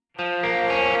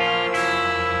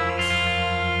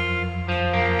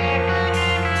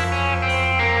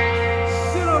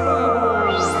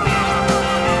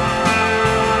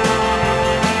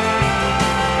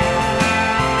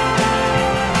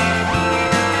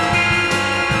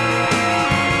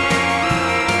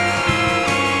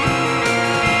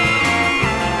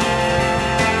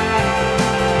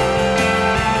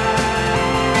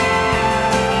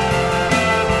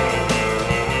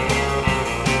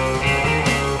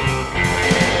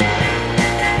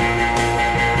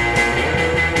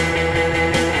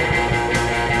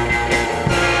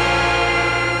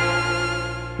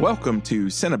Welcome to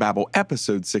Cinebabble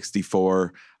episode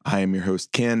 64. I am your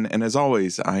host, Ken, and as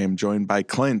always, I am joined by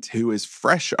Clint, who is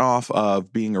fresh off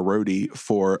of being a roadie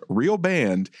for real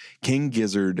band King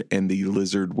Gizzard and the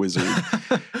Lizard Wizard.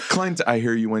 Clint, I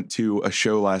hear you went to a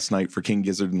show last night for King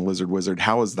Gizzard and the Lizard Wizard.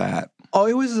 How was that? Oh,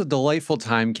 it was a delightful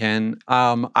time, Ken.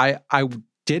 I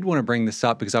did want to bring this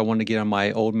up because I wanted to get on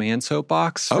my old man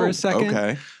soapbox for a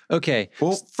second. Okay.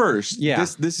 Well, first,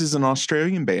 this is an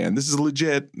Australian band. This is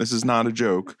legit. This is not a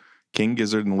joke. King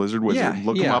Gizzard and the Lizard Wizard.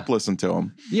 Look them up, listen to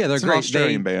them. Yeah, they're it's great. An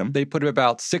Australian band. They put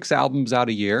about 6 albums out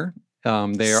a year.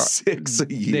 They are 6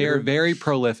 a year. They are very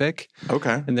prolific.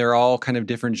 Okay. And they're all kind of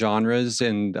different genres,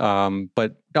 and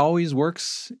but it always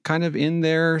works kind of in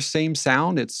their same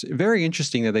sound. It's very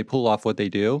interesting that they pull off what they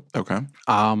do. Okay.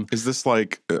 Is this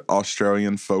like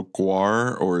Australian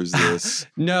folklore, or is this?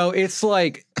 No, it's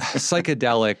like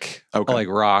psychedelic, like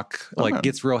rock. Like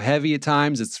gets real heavy at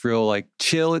times. It's real like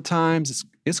chill at times.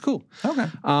 It's cool. Okay.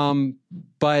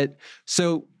 But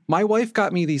so my wife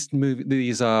got me these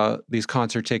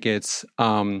concert tickets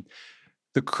the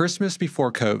Christmas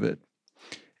before COVID.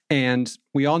 And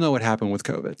we all know what happened with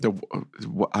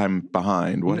COVID. I'm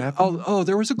behind. What happened? Oh,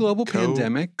 there was a global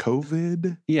pandemic.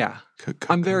 COVID? Yeah.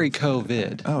 I'm very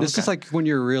COVID. This is like when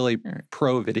you're really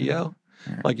pro video.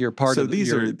 Like you're part of.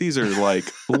 So these are like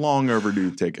long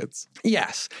overdue tickets.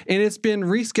 Yes, and it's been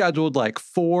rescheduled like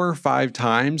 4 or 5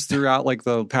 times throughout like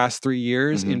the past 3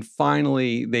 years, and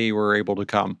finally they were able to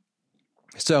come.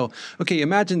 So, okay,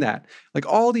 imagine that. Like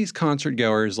all these concert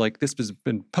goers, like this has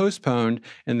been postponed,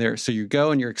 and so you go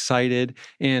and you're excited,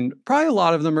 and probably a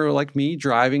lot of them are like me,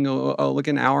 driving like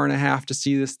an hour and a half to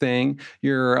see this thing.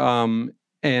 You're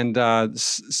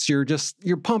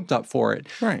you're pumped up for it.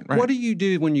 Right. What do you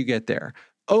do when you get there?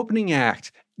 Opening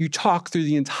act, you talk through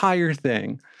the entire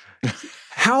thing.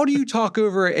 How do you talk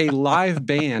over a live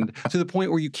band to the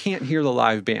point where you can't hear the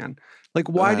live band? Like,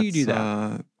 why do you do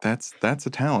that? That's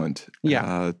a talent.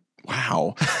 Yeah.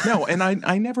 Wow. No, and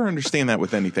I never understand that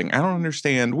with anything. I don't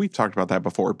understand. We've talked about that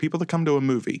before. People that come to a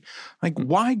movie, like,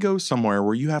 why go somewhere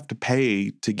where you have to pay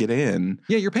to get in?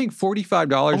 Yeah, you're paying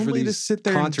 $45 for these to sit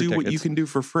there and do tickets. What you can do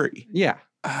for free. Yeah.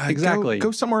 Exactly. Go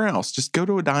somewhere else. Just go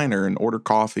to a diner and order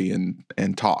coffee and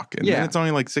talk. And then it's only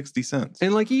like 60 cents.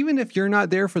 And like, even if you're not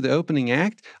there for the opening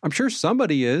act, I'm sure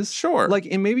somebody is. Sure. Like,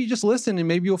 and maybe just listen and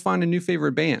maybe you'll find a new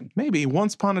favorite band. Maybe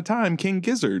once upon a time, King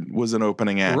Gizzard was an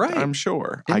opening act. Right. I'm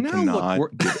sure. And I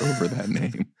cannot get over that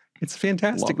name. It's a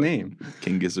fantastic name.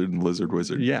 King Gizzard and Lizard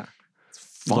Wizard. Yeah.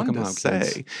 Fun to say.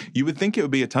 Kids. You would think it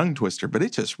would be a tongue twister, but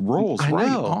it just rolls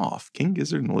off. King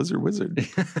Gizzard and Lizard Wizard.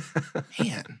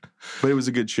 Man. But it was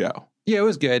a good show. Yeah, it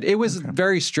was good. It was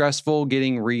very stressful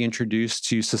getting reintroduced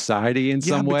to society in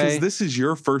some way. Yeah, because this is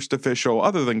your first official,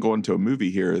 other than going to a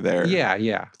movie here or there.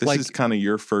 Yeah. This is kind of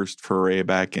your first foray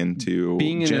back into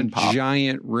being in a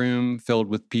giant room filled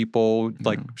with people,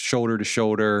 like shoulder to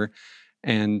shoulder,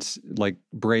 and like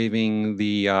braving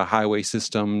the highway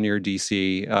system near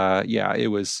DC. It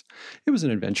was an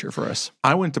adventure for us.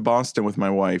 I went to Boston with my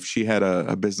wife. She had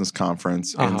a business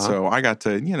conference. And so I got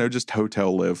to, just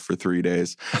hotel live for 3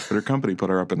 days. But her company put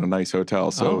her up in a nice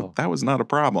hotel. So that was not a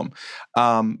problem.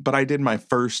 But I did my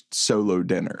first solo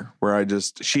dinner where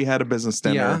she had a business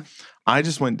dinner. Yeah. I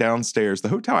just went downstairs. The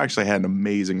hotel actually had an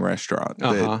amazing restaurant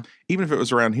that even if it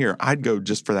was around here, I'd go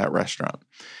just for that restaurant.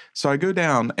 So I go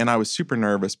down and I was super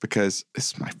nervous because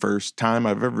this is my first time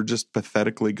I've ever just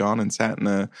pathetically gone and sat in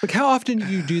a... Like, how often do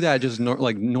you do that just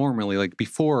normally, like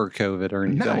before COVID or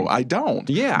anything? No, I don't.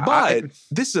 Yeah. But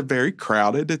this is a very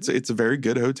crowded, it's a very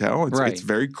good hotel. It's a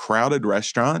very crowded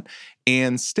restaurant.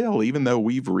 And still, even though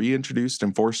we've reintroduced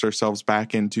and forced ourselves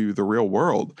back into the real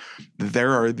world,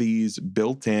 there are these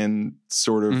built-in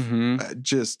sort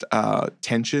of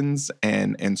tensions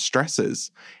and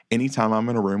stresses anytime I'm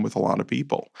in a room with a lot of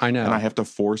people. I know. And I have to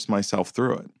force myself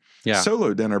through it. Yeah.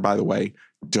 Solo dinner, by the way,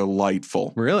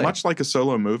 delightful. Really? Much like a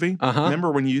solo movie.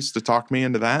 Remember when you used to talk me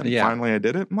into that? And finally I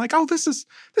did it. I'm like, oh, this is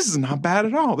not bad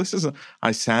at all.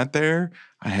 I sat there.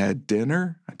 I had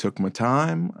dinner. I took my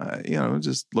time,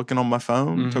 just looking on my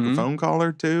phone, took a phone call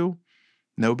or two.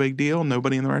 No big deal.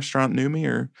 Nobody in the restaurant knew me,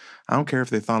 or I don't care if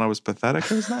they thought I was pathetic.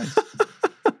 It was nice.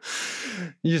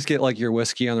 You just get like your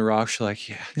whiskey on the rocks. You're like,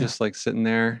 just like sitting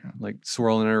there, like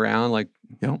swirling it around like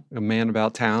a man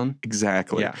about town.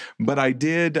 Exactly. Yeah. But I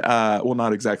did,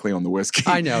 not exactly on the whiskey.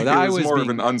 I know. That was more of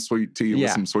an unsweet tea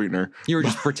with some sweetener. You were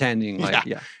just pretending like,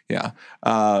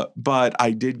 but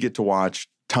I did get to watch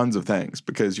tons of things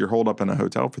because you're holed up in a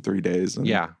hotel for 3 days. And,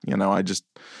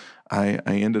 I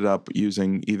ended up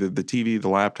using either the TV, the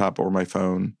laptop, or my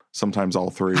phone, sometimes all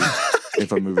three,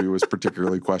 if a movie was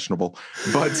particularly questionable.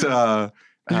 But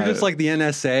You're just like the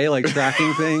NSA, like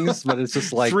tracking things, but it's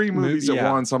just like 3 movies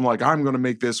at once. I'm like, I'm going to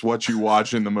make this what you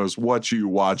watching, the most what you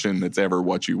watching that's ever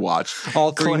what you watched.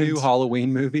 All 3 new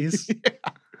Halloween movies. Yeah.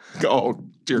 Oh,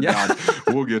 dear God.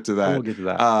 We'll get to that. We'll get to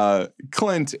that.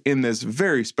 Clint, in this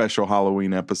very special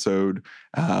Halloween episode,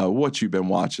 what you been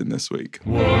watching this week?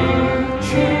 What you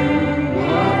watching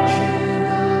about?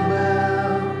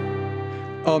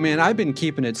 Oh, man, I've been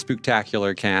keeping it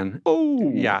spooktacular, Ken.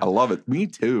 Oh, yeah. I love it. Me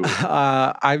too.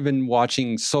 I've been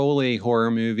watching solely horror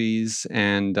movies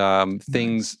and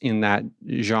things in that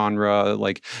genre.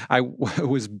 Like I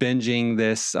was binging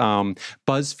this.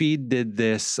 BuzzFeed did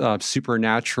this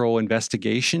supernatural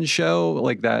investigation show,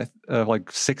 like that,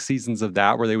 like 6 seasons of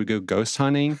that, where they would go ghost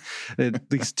hunting.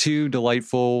 These 2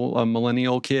 delightful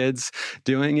millennial kids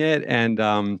doing it,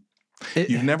 and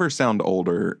you never sound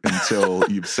older until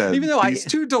you've said even though these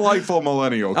 2 delightful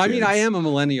millennial kids. I mean, I am a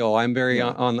millennial. I'm very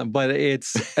on but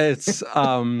it's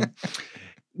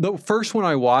the first one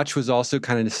I watched was also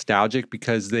kind of nostalgic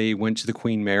because they went to the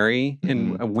Queen Mary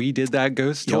and we did that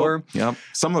ghost tour. Yep.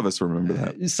 Some of us remember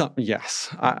that.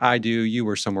 Yes, I do. You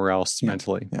were somewhere else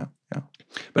mentally. Yeah.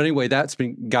 But anyway, that's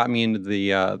got me into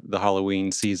the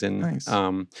Halloween season. Nice.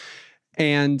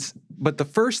 But the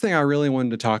first thing I really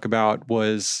wanted to talk about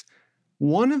was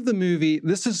one of the movie.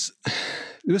 This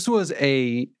was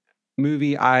a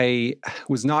movie I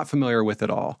was not familiar with at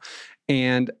all,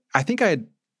 and I think I had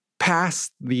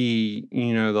passed the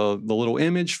little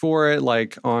image for it,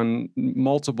 like on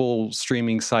multiple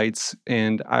streaming sites,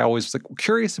 and I always was like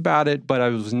curious about it, but I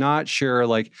was not sure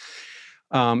like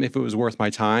if it was worth my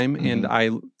time. Mm-hmm. And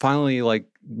I finally like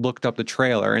looked up the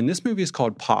trailer, and this movie is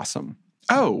called Possum.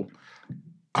 Oh.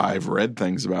 I've read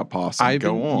things about Possum.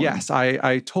 Go on. Yes,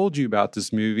 I told you about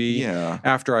this movie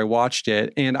after I watched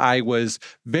it, and I was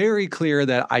very clear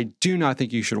that I do not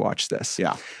think you should watch this.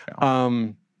 Yeah.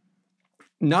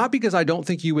 Not because I don't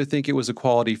think you would think it was a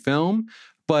quality film,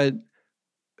 but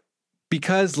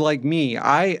because, like me,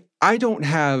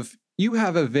 you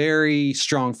have a very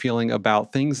strong feeling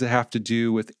about things that have to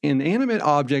do with inanimate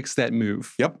objects that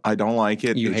move. Yep, I don't like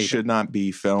it. It should not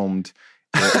be filmed.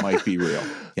 It might be real.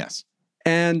 Yes.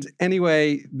 And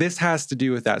anyway, this has to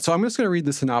do with that. So I'm just going to read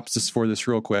the synopsis for this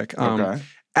real quick. Okay.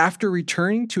 After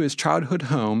returning to his childhood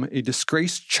home, a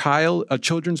disgraced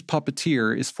children's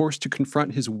puppeteer is forced to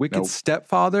confront his wicked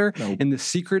stepfather and the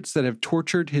secrets that have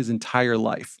tortured his entire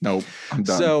life. Nope, I'm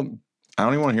done. So I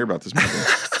don't even want to hear about this movie.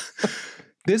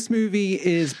 This movie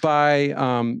is by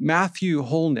Matthew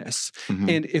Holness. Mm-hmm.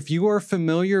 And if you are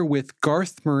familiar with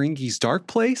Garth Marenghi's Dark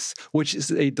Place, which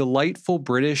is a delightful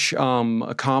British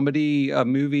comedy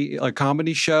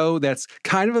show that's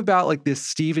kind of about like this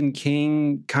Stephen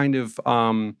King kind of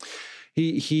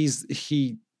he's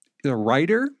a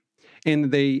writer.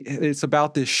 And it's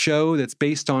about this show that's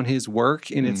based on his work,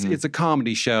 and it's a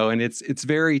comedy show, and it's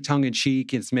very tongue in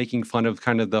cheek. It's making fun of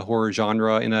kind of the horror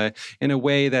genre in a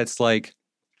way that's like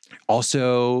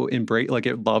also like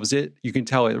it loves it. You can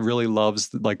tell it really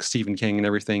loves like Stephen King and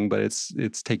everything, but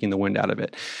it's taking the wind out of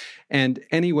it. And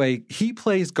anyway, he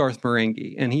plays Garth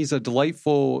Marenghi, and he's a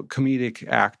delightful comedic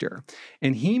actor.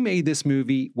 And he made this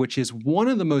movie, which is one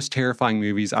of the most terrifying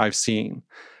movies I've seen.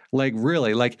 Like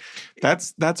really, like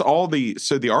that's all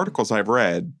the articles I've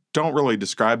read don't really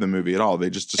describe the movie at all. They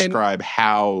just describe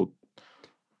how.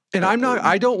 And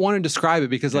I don't want to describe it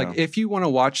because like if you want to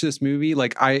watch this movie,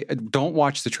 like I don't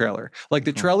watch the trailer. Like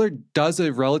the trailer does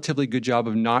a relatively good job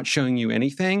of not showing you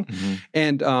anything. Mm-hmm.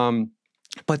 And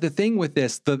but the thing with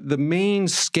this, the main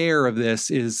scare of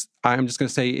this is, I'm just going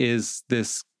to say, is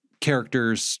this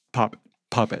character's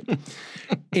puppet.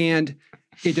 And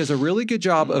it does a really good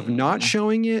job of not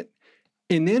showing it.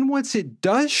 And then once it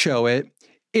does show it,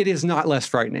 it is not less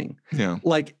frightening. Yeah.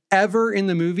 Like ever in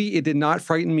the movie, it did not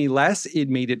frighten me less. It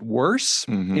made it worse.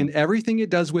 Mm-hmm. And everything it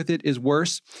does with it is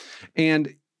worse.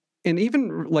 And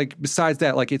even like besides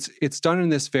that, like it's done in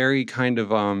this very kind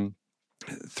of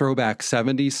throwback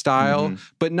 70s style,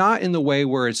 but not in the way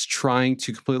where it's trying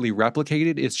to completely replicate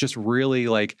it. It's just really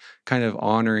like kind of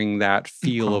honoring that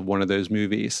feel of one of those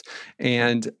movies.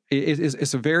 And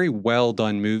it's a very well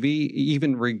done movie,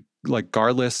 even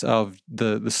regardless of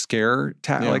the scare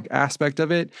like aspect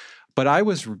of it. But I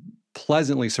was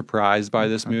pleasantly surprised by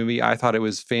this movie. I thought it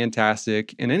was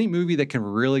fantastic. And any movie that can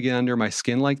really get under my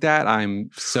skin like that,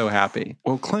 I'm so happy.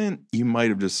 Well, Clint, you might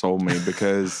have just sold me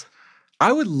because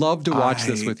I would love to watch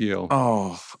this with you.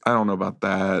 Oh, I don't know about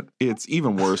that. It's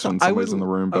even worse when somebody's in the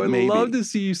room. But I would love to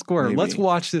see you squirm. Maybe. Let's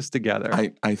watch this together.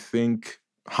 I think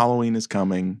Halloween is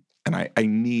coming, and I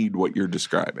need what you're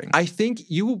describing. I think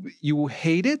you will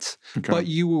hate it, but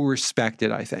you will respect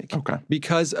it, I think. Okay.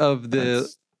 Because of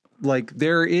the like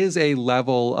there is a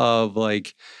level of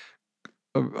like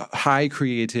high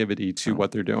creativity to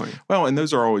what they're doing. Well, and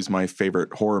those are always my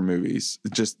favorite horror movies.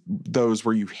 Just those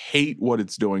where you hate what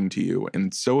it's doing to you and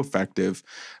it's so effective,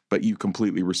 but you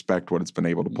completely respect what it's been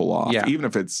able to pull off. Yeah. Even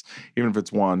if it's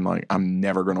one like I'm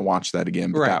never going to watch that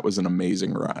again, but that was an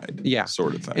amazing ride. Yeah.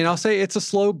 Sort of thing. And I'll say it's a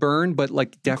slow burn, but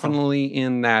like definitely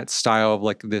in that style of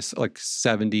like this like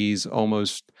 70s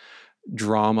almost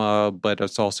drama, but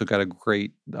it's also got a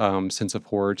great sense of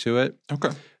horror to it.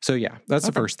 Okay. So yeah, that's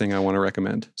the first thing I want to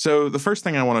recommend. So the first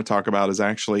thing I want to talk about is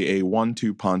actually a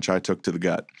 1-2 punch I took to the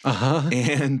gut.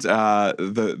 And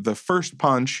the first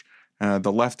punch,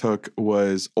 the left hook,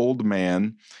 was Old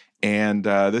Man. And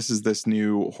this is this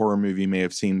new horror movie you may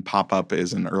have seen pop up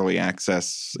as an early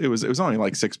access. It was only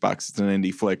like $6. It's an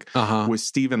indie flick with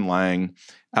Stephen Lang.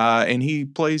 And he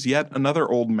plays yet another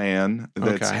old man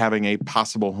that's having a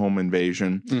possible home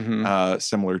invasion,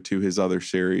 similar to his other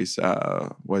series.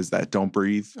 Was that Don't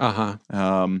Breathe?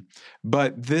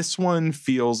 But this one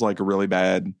feels like a really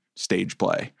bad stage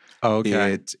play.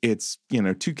 Okay. It's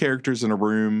two characters in a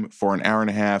room for an hour and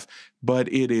a half,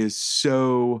 but it is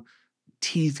so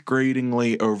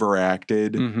teeth-gratingly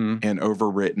overacted and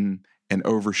overwritten and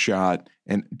overshot,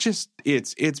 and just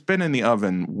it's been in the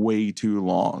oven way too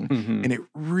long, and it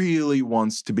really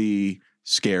wants to be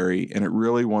scary and it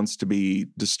really wants to be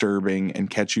disturbing and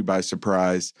catch you by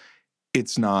surprise.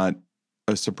 It's not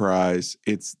a surprise.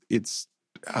 It's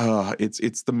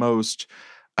the most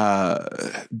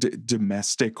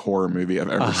domestic horror movie I've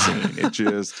ever seen.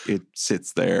 It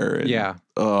sits there. And,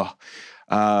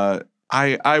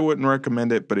 I wouldn't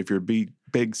recommend it, but if you're a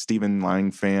big Stephen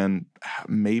Lang fan,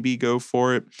 maybe go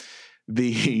for it.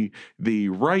 The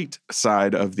right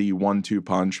side of the 1-2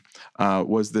 punch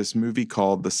was this movie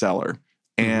called The Cellar.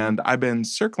 And I've been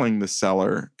circling The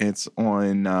Cellar. It's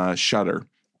on Shudder.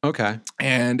 Okay.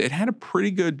 And it had a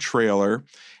pretty good trailer.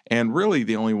 And really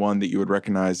the only one that you would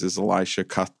recognize is Elisha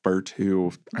Cuthbert,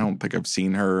 who I don't think I've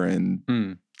seen her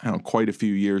in quite a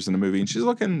few years in the movie. And she's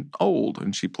looking old.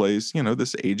 And she plays,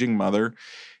 this aging mother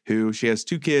who she has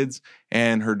 2 kids.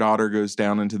 And her daughter goes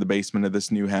down into the basement of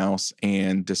this new house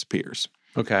and disappears.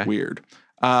 Okay. Weird.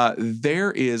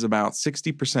 There is about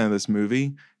 60% of this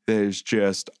movie that is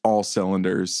just all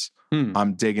cylinders.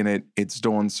 I'm digging it. It's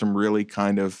doing some really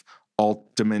kind of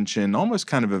alt dimension, almost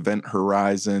kind of Event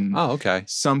Horizon. Oh, okay.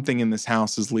 Something in this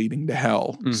house is leading to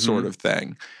hell sort of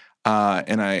thing.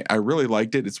 And I really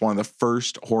liked it. It's one of the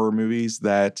first horror movies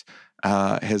that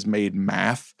has made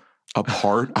math a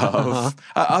part of,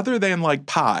 other than like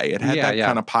Pi. It had that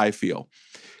kind of Pi feel.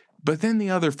 But then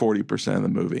the other 40% of the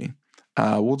movie,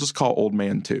 we'll just call Old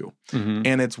Man 2.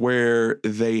 And it's where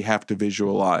they have to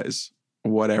visualize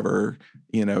whatever,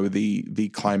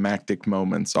 the climactic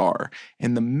moments are.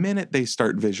 And the minute they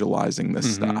start visualizing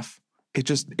this stuff,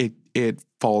 it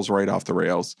falls right off the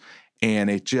rails. And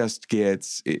it just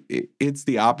gets, it's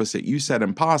the opposite. You said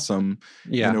in Possum,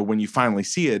 when you finally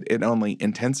see it, it only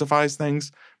intensifies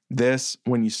things. This,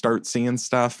 when you start seeing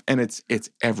stuff, and it's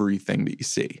everything that you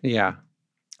see. Yeah.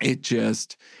 It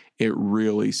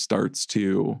really starts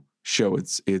to show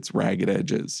its ragged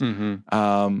edges.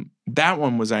 That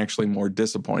one was actually more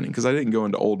disappointing because I didn't go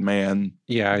into Old Man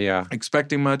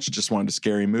expecting much, just wanted a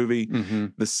scary movie.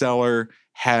 The Cellar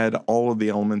had all of the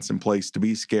elements in place to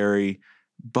be scary,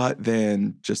 but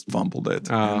then just fumbled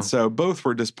it. And so both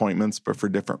were disappointments, but for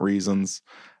different reasons.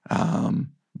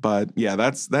 But yeah,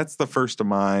 that's the first of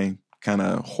my kind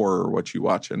of horror what you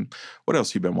watching. What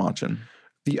else you been watching?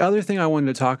 The other thing I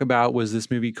wanted to talk about was this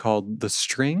movie called The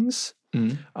Strings,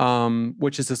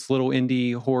 which is this little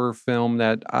indie horror film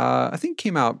that I think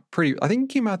came out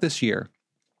this year.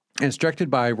 And it's directed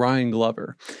by Ryan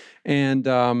Glover.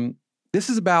 And this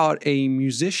is about a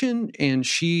musician, and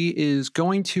she is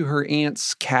going to her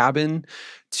aunt's cabin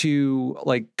to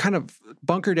like kind of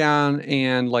bunker down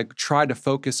and like try to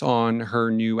focus on her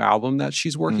new album that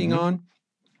she's working on.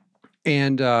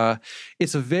 And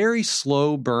it's a very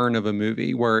slow burn of a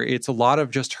movie where it's a lot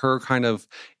of just her kind of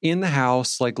in the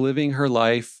house, like living her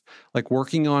life, like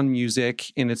working on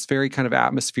music. And it's very kind of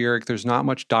atmospheric. There's not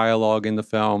much dialogue in the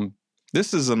film.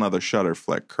 This is another Shudder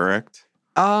flick, correct?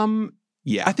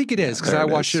 Yeah, I think it is because I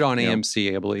watched it on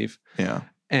AMC, I believe. Yeah.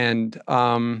 And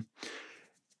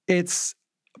it's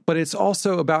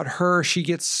also about her.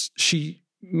 She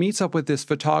meets up with this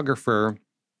photographer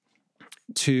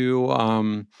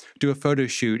to do a photo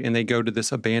shoot, and they go to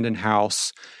this abandoned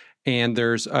house, and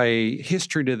there's a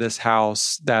history to this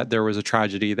house that there was a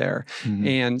tragedy there.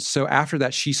 And so after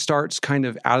that, she starts kind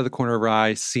of out of the corner of her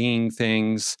eye seeing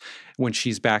things when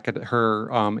she's back at her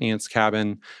aunt's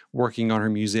cabin working on her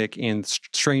music, and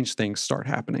strange things start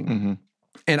happening.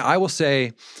 And I will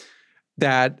say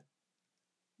that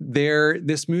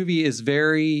this movie is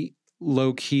very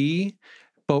low key,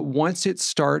 but once it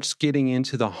starts getting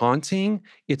into the haunting,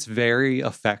 it's very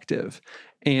effective.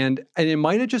 And it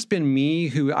might have just been me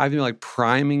who I've been like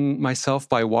priming myself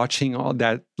by watching all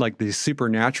that, like these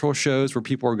supernatural shows where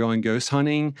people are going ghost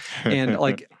hunting. And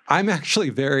like, I'm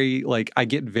actually very, like, I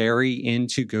get very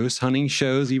into ghost hunting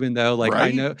shows, even though like,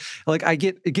 I know, like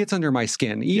it gets under my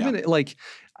skin. Even like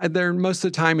most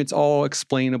of the time it's all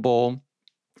explainable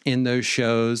in those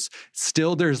shows.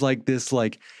 Still, there's like this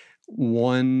like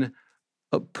 1%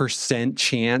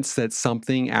 chance that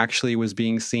something actually was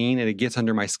being seen, and it gets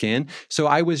under my skin. So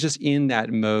I was just in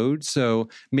that mode. So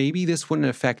maybe this wouldn't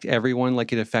affect everyone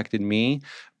like it affected me,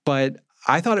 but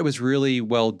I thought it was really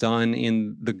well done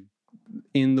in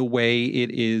the way it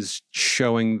is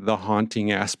showing the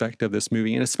haunting aspect of this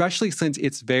movie. And especially since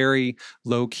it's very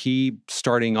low key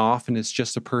starting off and it's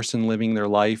just a person living their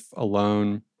life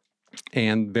alone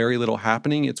and very little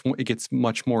happening. It gets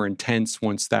much more intense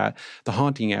once the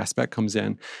haunting aspect comes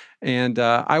in. And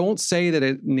I won't say that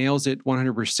it nails it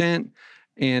 100%.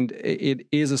 And it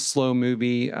is a slow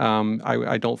movie.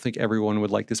 I don't think everyone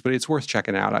would like this, but it's worth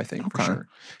checking out, I think, for sure.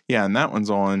 Yeah, and that one's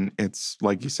on, it's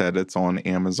like you said, it's on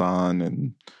Amazon.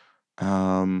 And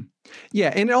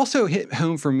yeah, and it also hit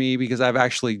home for me because I've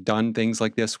actually done things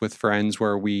like this with friends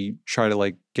where we try to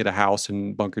like get a house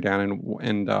and bunker down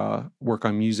and work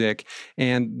on music.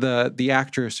 And the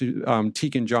actress,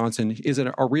 Tegan Johnson, is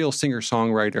a real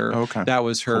singer-songwriter. Okay. That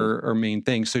was her main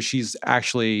thing. So she's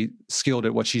actually skilled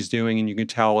at what she's doing, and you can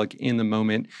tell like in the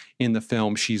moment in the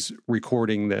film she's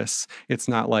recording this. It's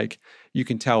not like you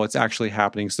can tell it's actually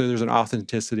happening. So there's an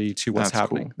authenticity to what's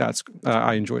happening. Cool. That's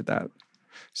I enjoyed that.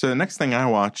 So the next thing I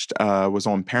watched was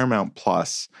on Paramount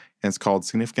Plus, and it's called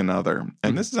Significant Other.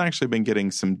 And this has actually been getting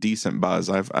some decent buzz.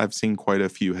 I've seen quite a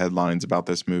few headlines about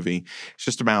this movie. It's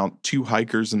just about two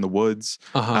hikers in the woods.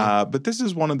 But this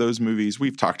is one of those movies,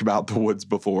 we've talked about the woods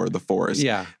before, the forest.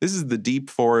 Yeah. This is the deep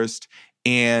forest.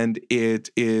 And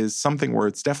it is something where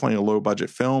it's definitely a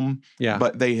low-budget film,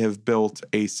 but they have built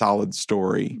a solid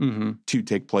story to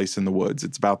take place in the woods.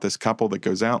 It's about this couple that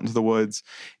goes out into the woods,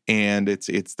 and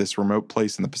it's this remote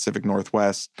place in the Pacific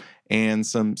Northwest, and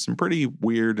some pretty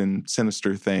weird and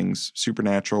sinister things,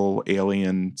 supernatural,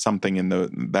 alien, something in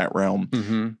that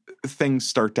realm. Things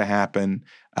start to happen,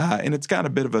 and it's got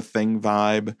a bit of a Thing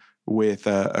vibe with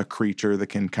a creature that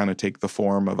can kind of take the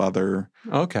form of other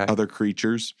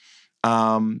creatures.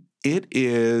 It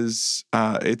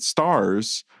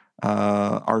stars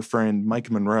our friend Mike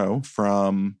Monroe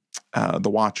from The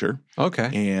Watcher.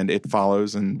 Okay. And it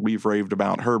follows, and we've raved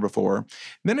about her before.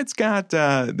 Then it's got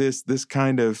this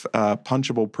kind of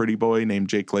punchable pretty boy named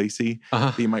Jake Lacey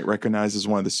that you might recognize as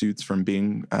one of the suits from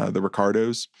Being the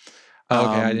Ricardos.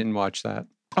 Okay, I didn't watch that.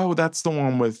 Oh, that's the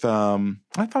one with,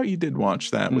 I thought you did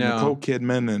watch that with Nicole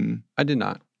Kidman. And I did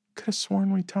not. Could have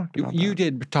sworn we talked about You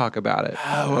did talk about it.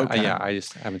 Oh, okay. Yeah, I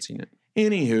just haven't seen it.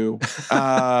 Anywho,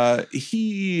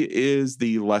 he is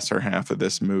the lesser half of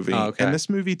this movie. Oh, okay. And this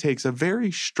movie takes a very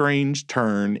strange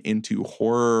turn into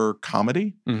horror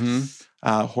comedy,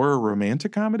 horror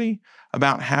romantic comedy,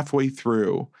 about halfway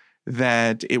through.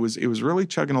 That it was really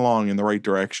chugging along in the right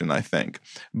direction, I think.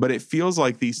 But it feels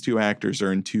like these two actors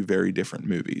are in two very different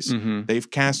movies.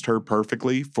 They've cast her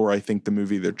perfectly for, I think, the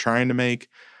movie they're trying to make.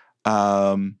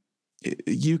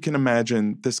 You can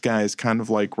imagine this guy is kind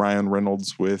of like Ryan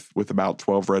Reynolds with about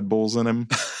 12 Red Bulls in him.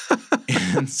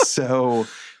 And so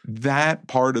that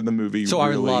part of the movie I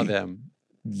would love him.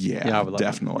 Yeah, I would love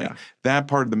definitely. him. Yeah. That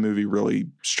part of the movie really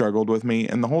struggled with me.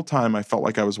 And the whole time I felt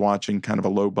like I was watching kind of a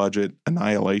low-budget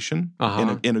Annihilation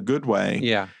in a good way.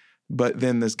 Yeah. But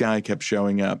then this guy kept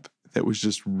showing up that was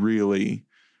just really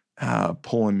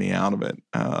pulling me out of it.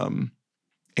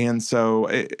 And so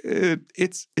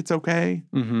it's okay.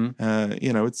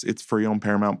 It's free on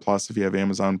Paramount Plus if you have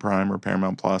Amazon Prime or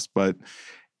Paramount Plus, but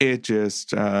it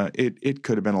just it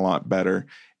could have been a lot better.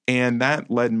 And that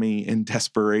led me in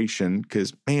desperation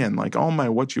because, man, like all my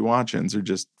what you watchins are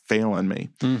just failing me.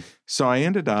 So I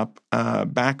ended up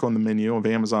back on the menu of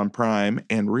Amazon Prime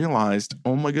and realized,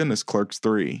 oh my goodness, Clerks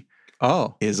 3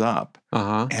 is up.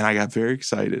 And I got very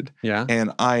excited. Yeah.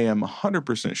 And I am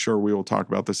 100% sure we will talk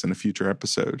about this in a future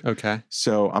episode. Okay.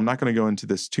 So I'm not going to go into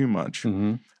this too much,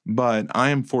 but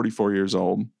I am 44 years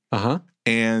old.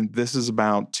 And this is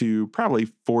about two probably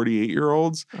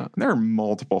 48-year-olds. There are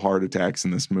multiple heart attacks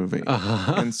in this movie.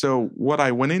 And so what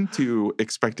I went into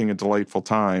expecting a delightful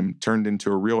time turned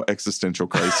into a real existential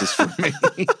crisis for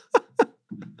me.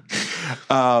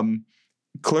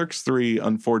 Clerks 3,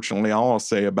 unfortunately, all I'll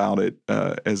say about it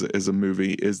as a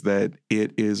movie is that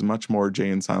it is much more Jay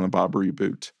and Silent Bob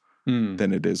reboot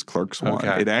than it is Clerks 1.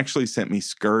 Okay. It actually sent me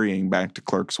scurrying back to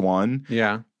Clerks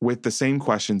 1 with the same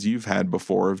questions you've had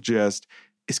before of just,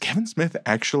 is Kevin Smith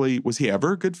was he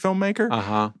ever a good filmmaker?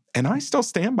 Uh-huh. And I still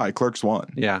stand by Clerks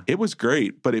 1. Yeah. It was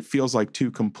great, but it feels like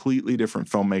two completely different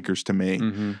filmmakers to me.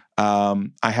 Mm-hmm.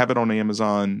 I have it on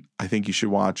Amazon. I think you should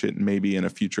watch it. And maybe in a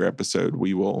future episode,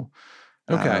 we will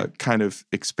kind of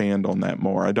expand on that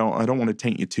more. I don't want to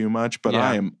taint you too much, but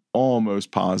I am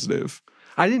almost positive.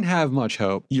 I didn't have much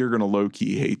hope. You're going to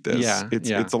low-key hate this. Yeah,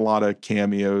 it's a lot of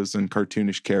cameos and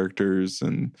cartoonish characters,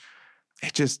 and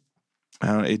it just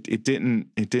it didn't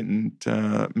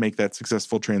make that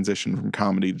successful transition from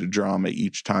comedy to drama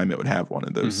each time it would have one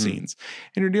of those scenes.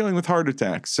 And you're dealing with heart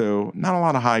attacks, so not a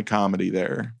lot of high comedy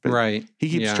there. But right. He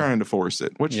keeps trying to force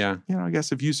it, which I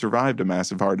guess if you survived a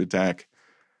massive heart attack,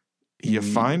 you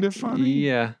find it funny?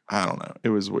 Yeah. I don't know. It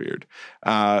was weird.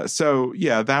 So,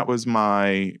 yeah, that was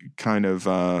my kind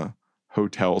of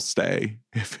hotel stay,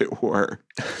 if it were.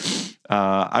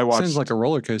 I watched. Sounds like a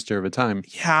roller coaster of a time.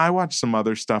 Yeah, I watched some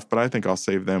other stuff, but I think I'll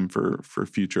save them for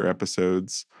future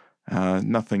episodes.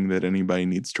 Nothing that anybody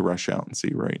needs to rush out and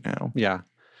see right now. Yeah.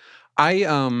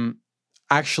 I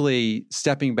actually,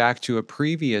 stepping back to a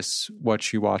previous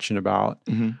What You Watching About,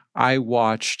 I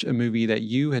watched a movie that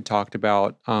you had talked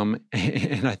about, and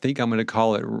I think I'm going to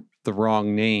call it the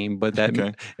wrong name, but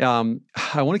that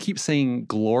I want to keep saying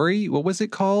Glory. What was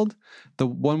it called? The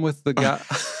one with the guy.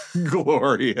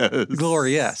 Glorious.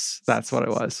 Glorious. That's what it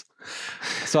was.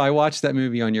 So I watched that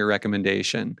movie on your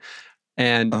recommendation,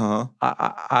 and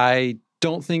I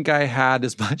don't think I had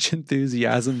as much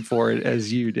enthusiasm for it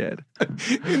as you did.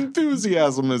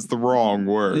 Enthusiasm is the wrong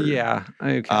word. Yeah.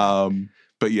 Okay.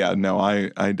 But yeah, no,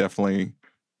 I definitely,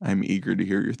 I'm eager to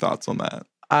hear your thoughts on that.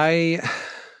 I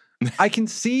can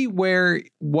see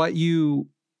what you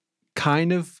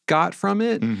kind of got from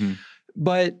it,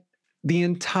 but the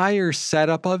entire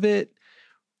setup of it,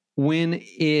 when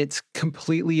it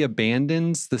completely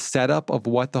abandons the setup of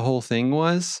what the whole thing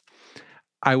was,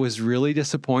 I was really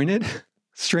disappointed.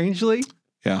 Strangely.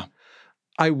 Yeah.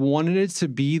 I wanted it to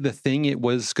be the thing it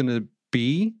was going to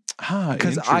be.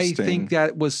 Because I think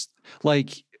that was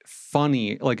like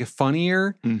funny, like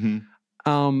funnier.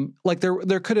 Like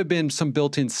there could have been some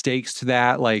built-in stakes to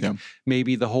that. Like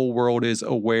maybe the whole world is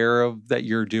aware of that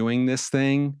you're doing this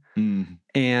thing.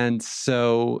 And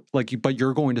so but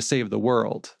you're going to save the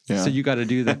world. So you got to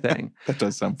do the thing. That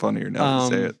does sound funnier now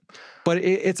to say it. But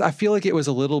I feel like it was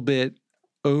a little bit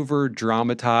over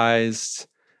dramatized.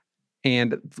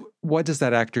 And what is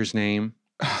that actor's name?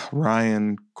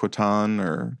 Ryan Quaton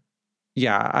or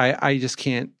I just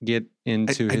can't get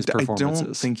into his performances. I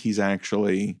don't think he's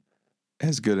actually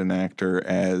as good an actor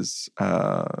as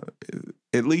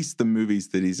at least the movies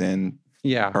that he's in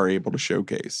are able to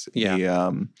showcase. He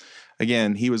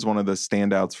was one of the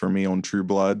standouts for me on True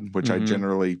Blood, which I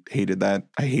generally hated that.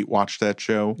 I watched that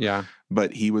show. Yeah.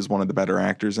 But he was one of the better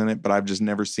actors in it. But I've just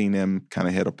never seen him kind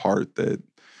of hit a part that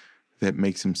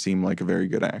makes him seem like a very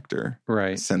good actor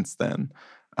since then.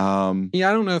 I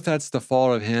don't know if that's the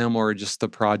fault of him or just the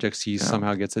projects he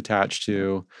somehow gets attached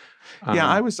to.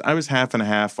 I was half and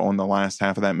half on the last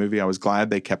half of that movie. I was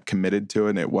glad they kept committed to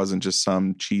it and it wasn't just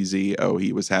some cheesy,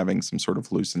 he was having some sort of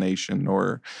hallucination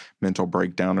or mental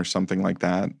breakdown or something like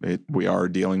that. We are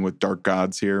dealing with dark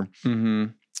gods here.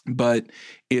 But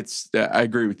I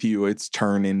agree with you, it's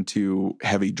turned into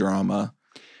heavy drama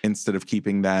instead of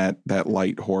keeping that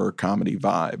light horror comedy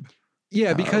vibe.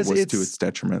 Yeah, because it's to its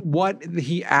detriment. What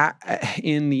he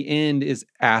in the end is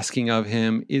asking of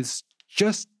him is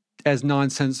just as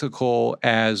nonsensical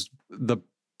as the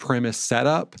premise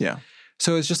setup. Yeah.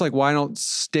 So it's just like, why don't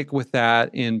stick with that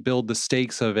and build the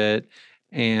stakes of it?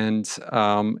 And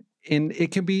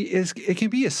it can be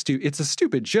it's a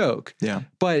stupid joke. Yeah.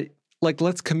 But like,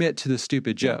 let's commit to the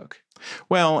stupid joke.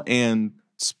 Well, and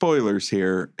spoilers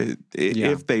here.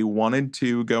 If they wanted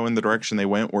to go in the direction they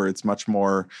went, where it's much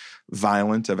more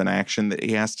violent of an action that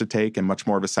he has to take and much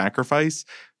more of a sacrifice,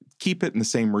 keep it in the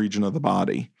same region of the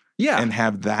body. Yeah. And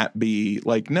have that be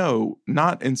like, no,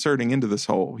 not inserting into this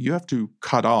hole. You have to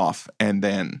cut off and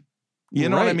then, you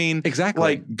know what I mean? Exactly.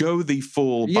 Like go the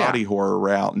full body horror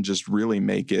route and just really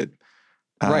make it.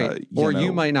 Right.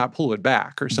 You might not pull it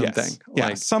back or something.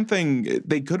 Yes. Something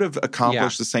they could have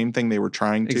accomplished the same thing they were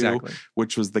trying to,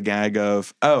 which was the gag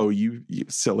of, you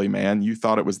silly man, you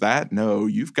thought it was that? No,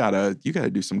 you got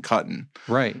to do some cutting.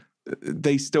 Right.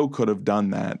 They still could have done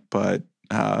that, but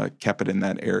kept it in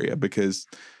that area because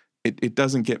it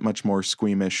doesn't get much more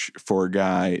squeamish for a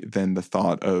guy than the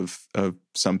thought of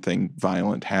something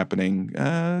violent happening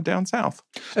down south.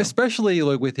 So. Especially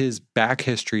like with his back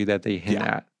history that they hint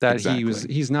at, that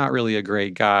exactly. he's not really a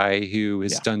great guy who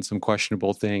has done some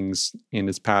questionable things in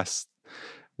his past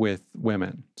with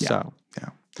women. Yeah. So, yeah.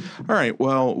 All right.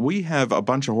 Well, we have a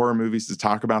bunch of horror movies to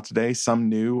talk about today, some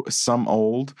new, some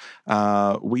old.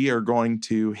 We are going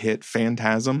to hit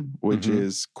Phantasm, which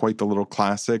is quite the little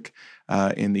classic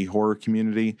in the horror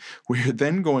community. We're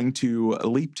then going to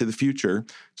leap to the future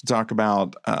to talk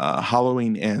about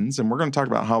Halloween Ends, and we're going to talk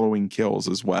about Halloween Kills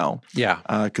as well. Yeah.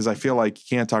 Because I feel like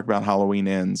you can't talk about Halloween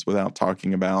Ends without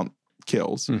talking about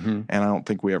Kills. And I don't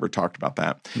think we ever talked about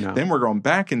that. No. Then we're going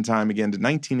back in time again to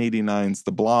 1989's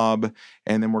The Blob.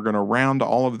 And then we're going to round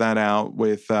all of that out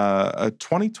with a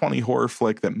 2020 horror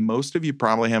flick that most of you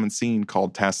probably haven't seen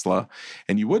called Tesla.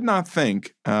 And you would not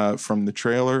think from the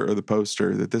trailer or the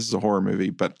poster that this is a horror movie.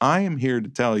 But I am here to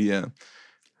tell you,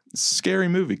 it's a scary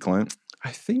movie, Clint. I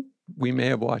think we may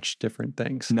have watched different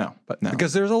things. No.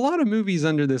 Because there's a lot of movies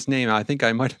under this name. I think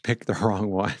I might have picked the wrong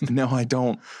one. No, I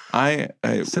don't.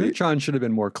 Cinetron should have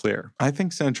been more clear. I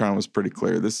think Cinetron was pretty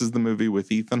clear. This is the movie with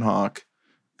Ethan Hawke.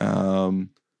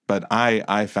 But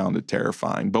I found it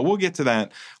terrifying. But we'll get to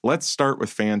that. Let's start with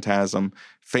Phantasm.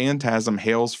 Phantasm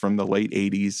hails from the late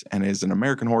 80s and is an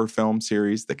American horror film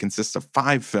series that consists of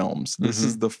 5 films. This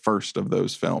is the first of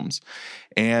those films.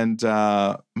 And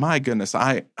my goodness,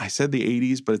 I said the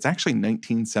 80s, but it's actually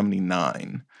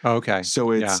 1979. Okay.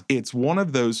 So it's one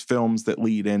of those films that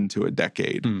lead into a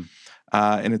decade.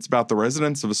 And it's about the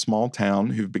residents of a small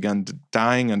town who've begun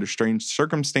dying under strange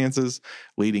circumstances,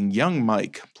 leading young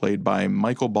Mike, played by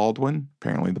Michael Baldwin.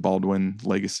 Apparently the Baldwin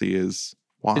legacy is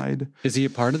wide. Is he a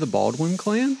part of the Baldwin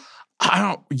clan?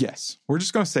 Yes. We're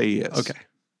just going to say he is. Okay.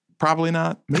 Probably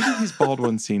not. Maybe he's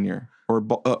Baldwin Sr. or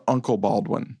Uncle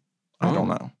Baldwin. I don't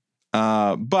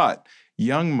know. But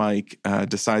young Mike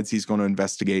decides he's going to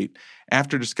investigate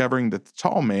after discovering that the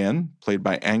tall man, played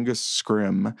by Angus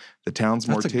Scrimm, the town's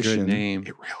mortician, a good name.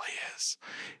 It really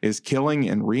is killing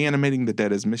and reanimating the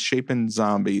dead as misshapen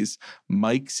zombies.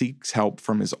 Mike seeks help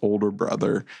from his older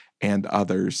brother and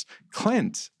others.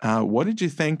 Clint, what did you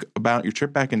think about your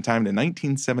trip back in time to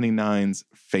 1979's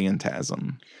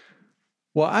Phantasm?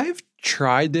 Well, I've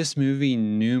tried this movie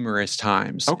numerous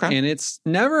times. Okay. And it's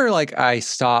never like I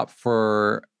stop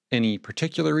for any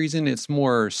particular reason. It's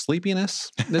more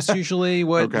sleepiness. That's usually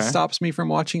what stops me from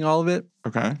watching all of it.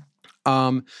 Okay.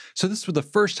 So this was the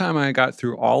first time I got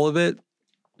through all of it,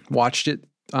 watched it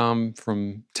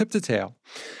from tip to tail.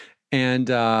 And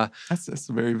that's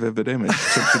a very vivid image,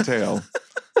 tip to tail.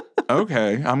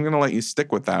 Okay, I'm going to let you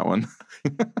stick with that one.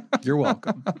 You're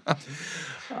welcome.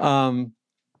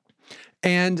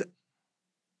 And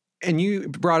you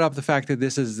brought up the fact that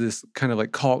this is this kind of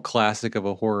like cult classic of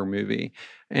a horror movie,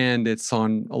 and it's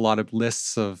on a lot of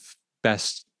lists of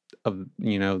best of, the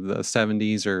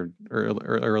 70s or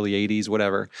early 80s,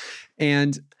 whatever.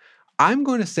 And I'm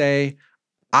going to say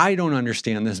I don't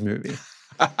understand this movie.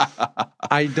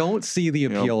 I don't see the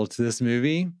appeal to this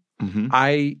movie.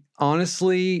 I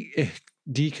honestly,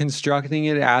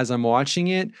 deconstructing it as I'm watching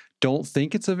it, don't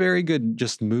think it's a very good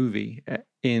just movie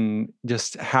in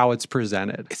just how it's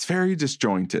presented. It's very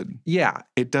disjointed. Yeah.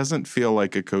 It doesn't feel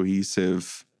like a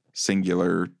cohesive,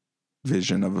 singular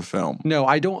vision of a film. No,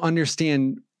 I don't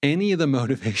understand any of the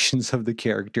motivations of the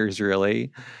characters,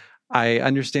 really. I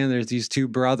understand there's these 2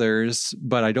 brothers,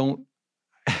 but I don't.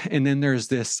 And then there's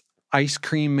this ice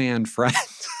cream man friend,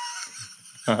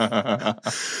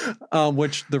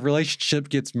 which the relationship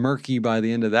gets murky by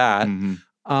the end of that. And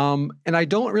I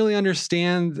don't really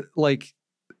understand, like,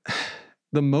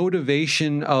 the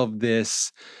motivation of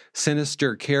this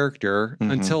sinister character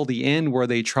until the end, where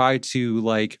they try to,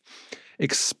 like,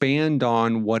 expand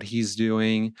on what he's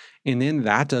doing. And then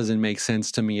that doesn't make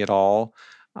sense to me at all.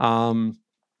 And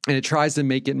it tries to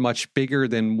make it much bigger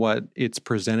than what it's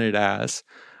presented as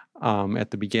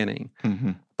at the beginning.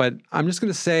 But I'm just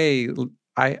going to say,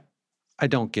 I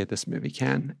don't get this movie,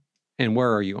 Ken. And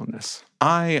where are you on this?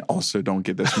 I also don't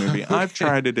get this movie. Okay. I've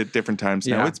tried it at different times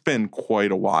now. It's been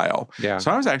quite a while. Yeah.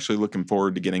 So I was actually looking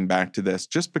forward to getting back to this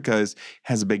just because it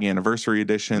has a big anniversary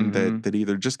edition that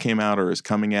either just came out or is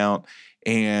coming out.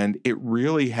 And it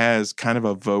really has kind of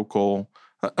a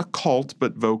cult,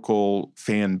 but vocal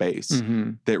fan base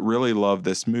that really love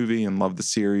this movie and love the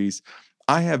series.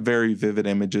 I have very vivid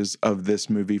images of this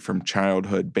movie from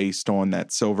childhood based on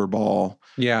that silver ball.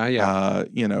 Yeah.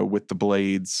 With the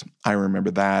blades. I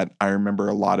remember that. I remember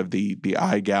a lot of the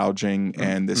eye gouging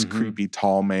and this creepy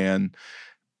tall man.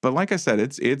 But like I said,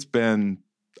 it's been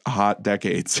a hot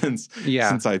decade since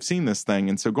I've seen this thing.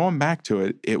 And so going back to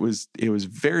it, it was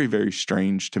very, very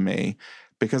strange to me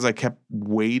because I kept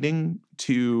waiting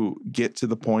to get to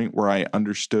the point where I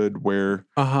understood where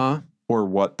or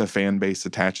what the fan base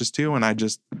attaches to. And I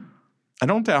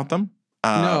don't doubt them.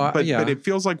 But it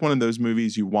feels like one of those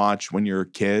movies you watch when you're a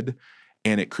kid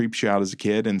and it creeps you out as a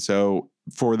kid. And so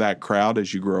for that crowd,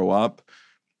 as you grow up,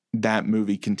 that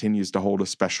movie continues to hold a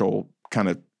special kind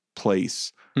of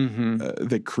place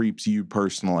that creeps you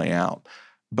personally out.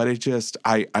 But it just,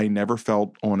 I never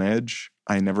felt on edge.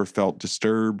 I never felt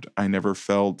disturbed. I never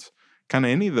felt kind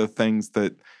of any of the things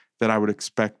that I would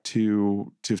expect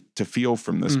to feel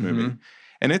from this movie.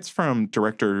 And it's from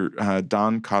director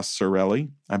Don Coscarelli,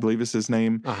 I believe is his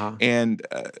name. And,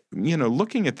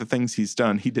 looking at the things he's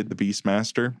done, he did The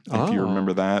Beastmaster, if you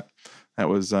remember that. That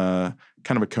was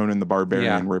kind of a Conan the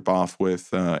Barbarian ripoff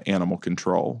with Animal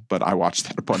Control. But I watched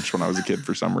that a bunch when I was a kid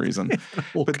for some reason.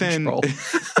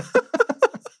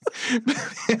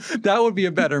 That would be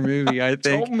a better movie, I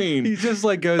think. So mean. He just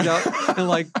like goes out and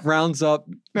like rounds up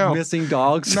missing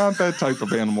dogs. Not that type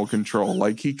of Animal Control.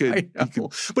 Like he could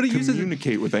but he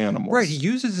communicate with animals. Right, he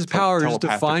uses his powers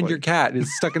to find your cat.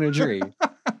 It's stuck in a tree.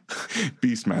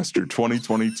 Beastmaster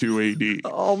 2022 AD.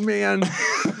 Oh man,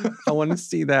 I want to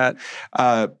see that.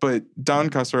 But Don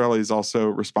Coscarelli is also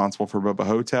responsible for Bubba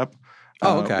Hotep.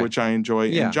 Which I enjoy.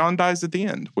 Yeah. And John Dies at the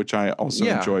End, which I also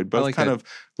enjoyed. Both kind of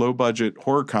low-budget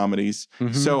horror comedies.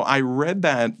 So I read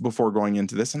that before going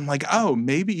into this. And I'm like, oh,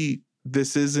 maybe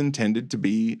this is intended to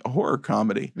be a horror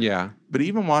comedy. Yeah. But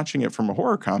even watching it from a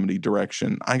horror comedy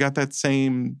direction, I got that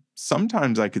same,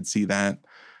 sometimes I could see that.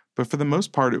 But for the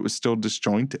most part, it was still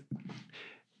disjointed.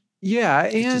 Yeah,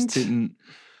 it just didn't.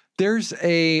 There's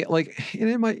and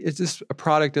it's just a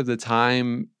product of the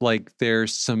time. Like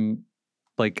there's some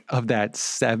like of that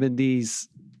 70s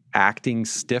acting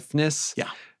stiffness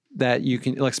that you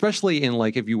can, like, especially in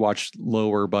like if you watch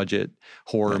lower budget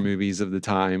horror movies of the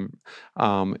time,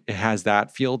 it has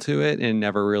that feel to it and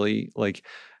never really like,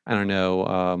 I don't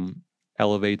know,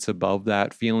 elevates above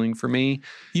that feeling for me.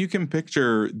 You can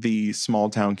picture the small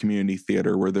town community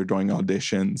theater where they're doing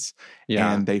auditions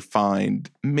and they find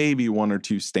maybe one or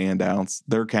two standouts.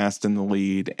 They're cast in the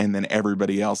lead and then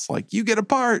everybody else like, you get a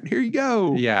part, here you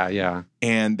go. Yeah.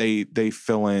 And they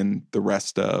fill in the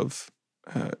rest of,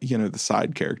 the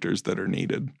side characters that are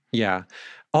needed. Yeah.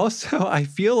 Also, I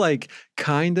feel like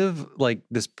kind of like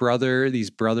these brother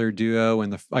duo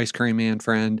and the ice cream man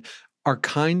friend are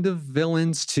kind of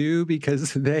villains too,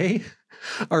 because they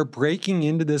are breaking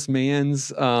into this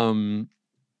man's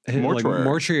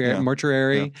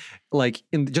mortuary, like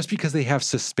just because they have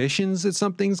suspicions that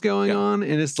something's going on,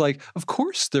 and it's like, of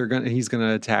course he's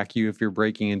gonna attack you if you're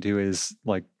breaking into his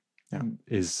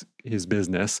his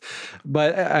business.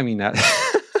 But I mean that.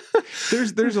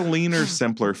 There's a leaner,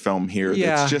 simpler film here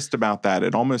that's just about that.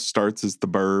 It almost starts as The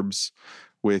Burbs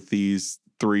with these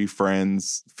three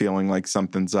friends feeling like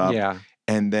something's up. Yeah.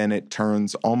 And then it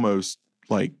turns almost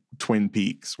like Twin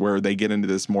Peaks where they get into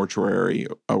this mortuary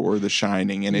or The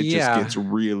Shining and it just gets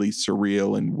really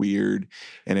surreal and weird.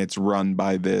 And it's run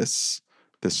by this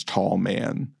tall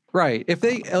man. Right. If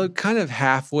they kind of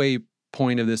halfway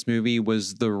point of this movie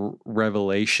was the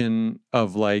revelation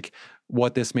of like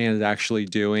what this man is actually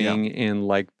doing and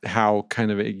like how kind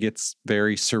of it gets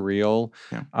very surreal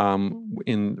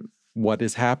in what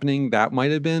is happening, that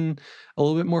might have been a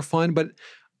little bit more fun. But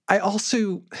I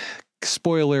also,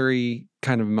 spoilery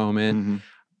kind of moment.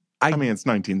 I mean, it's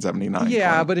 1979.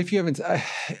 Yeah, but if you haven't,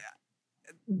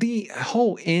 the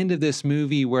whole end of this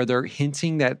movie where they're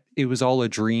hinting that it was all a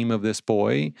dream of this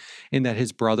boy and that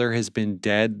his brother has been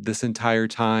dead this entire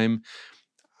time,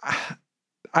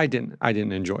 I didn't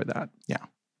enjoy that. Yeah.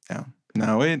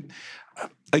 No,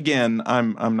 again,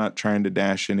 I'm not trying to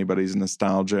dash anybody's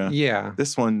nostalgia. Yeah. It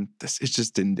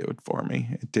just didn't do it for me.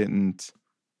 It didn't.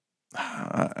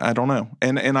 I don't know.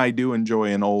 And I do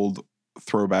enjoy an old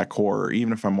throwback horror.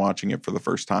 Even if I'm watching it for the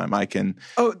first time, I can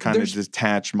kind of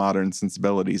detach modern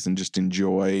sensibilities and just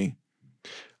enjoy.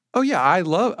 Oh yeah. I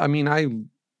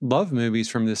love movies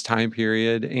from this time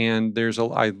period. And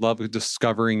I love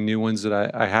discovering new ones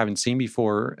that I haven't seen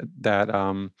before that,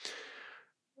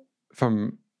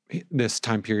 from this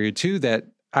time period too,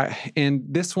 and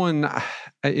this one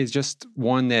is just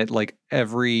one that like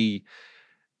every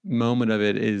moment of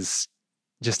it is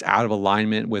just out of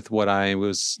alignment with what I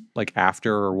was like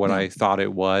after or what I thought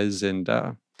it was. And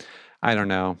I don't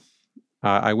know.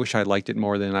 I wish I liked it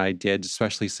more than I did,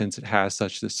 especially since it has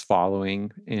such this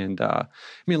following. And I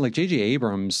mean, like J.J.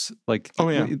 Abrams, like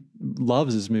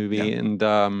loves this movie. And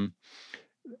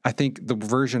I think the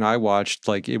version I watched,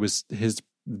 like it was his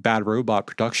Bad Robot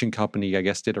production company, I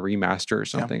guess, did a remaster or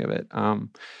something of it.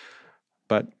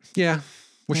 But yeah,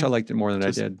 wish I liked it more than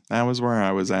I did. That was where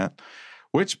I was at.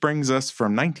 Which brings us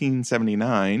from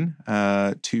 1979 to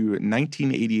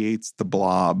 1988's The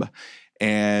Blob.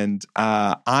 And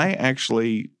I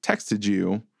actually texted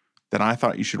you that I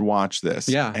thought you should watch this.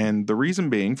 Yeah. And the reason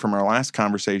being, from our last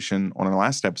conversation on our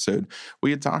last episode,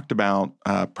 we had talked about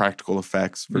practical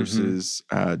effects versus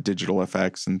digital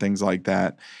effects and things like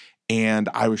that. And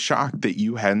I was shocked that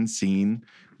you hadn't seen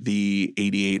the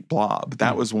 88 Blob.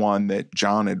 That was one that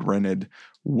John had rented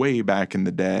way back in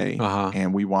the day,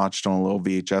 and we watched on a little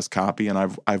VHS copy, and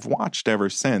I've watched ever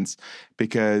since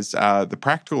because the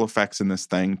practical effects in this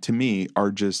thing, to me,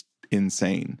 are just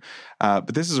insane.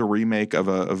 But this is a remake of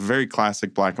a very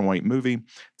classic black and white movie.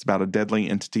 It's about a deadly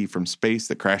entity from space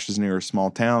that crashes near a small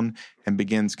town and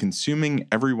begins consuming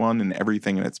everyone and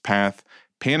everything in its path.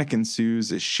 Panic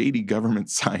ensues as shady government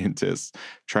scientists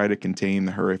try to contain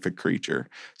the horrific creature.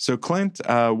 So, Clint,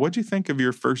 what'd you think of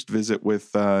your first visit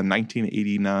with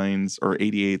 1989's or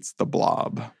 88's The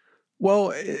Blob?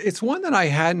 Well, it's one that I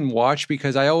hadn't watched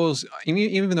because I always,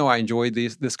 even though I enjoyed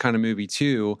this kind of movie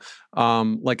too,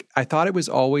 like I thought it was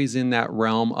always in that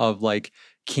realm of like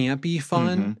campy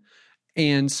fun.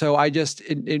 And so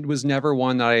it was never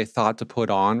one that I thought to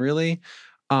put on really.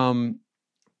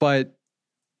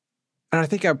 And I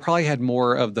think I probably had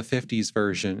more of the 50s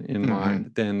version in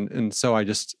mind and so I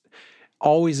just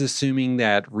always assuming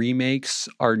that remakes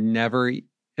are never,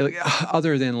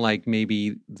 other than like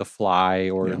maybe The Fly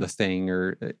or The Thing,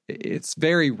 or it's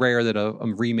very rare that a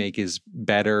remake is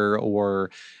better or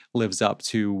lives up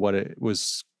to what it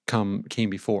came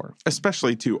before.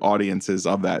 Especially to audiences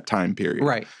of that time period.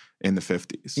 Right. In the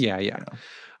 50s. Yeah.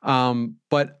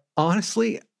 But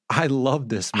honestly, I love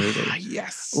this movie.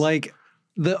 Yes. Like,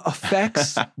 the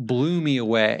effects blew me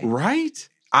away. Right?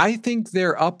 I think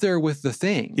they're up there with The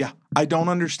Thing. Yeah. I don't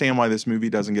understand why this movie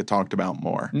doesn't get talked about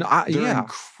more. No, they're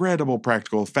incredible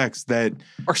practical effects that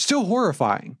are still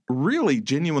horrifying. Really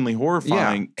genuinely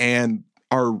horrifying and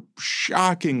are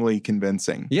shockingly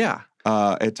convincing. Yeah.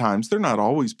 At times. They're not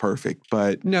always perfect,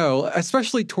 but... No,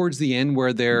 especially towards the end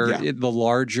where the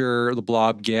larger the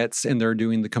blob gets and they're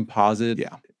doing the compositing.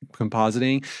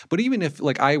 But even if,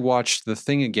 like, I watched The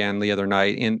Thing again the other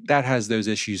night, and that has those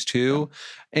issues too,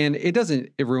 and it doesn't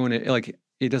ruin it, like,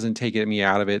 it doesn't take me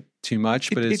out of it too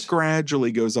much, but it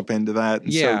gradually goes up into that.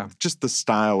 And so just the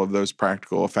style of those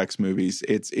practical effects movies,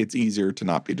 it's easier to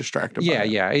not be distracted by it.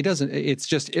 Yeah, it doesn't, it's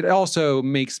just, it also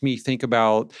makes me think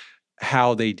about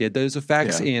how they did those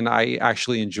effects, and I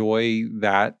actually enjoy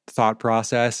that thought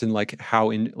process and like how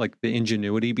the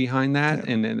ingenuity behind that,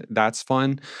 and that's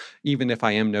fun, even if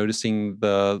I am noticing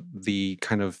the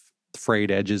kind of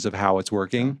frayed edges of how it's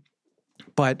working.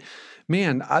 But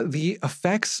man, the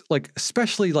effects, like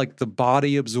especially like the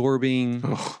body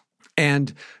absorbing.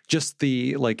 And just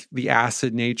the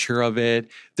acid nature of it.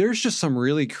 There's just some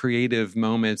really creative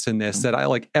moments in this that I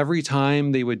like. Every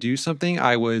time they would do something,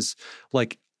 I was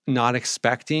like not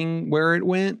expecting where it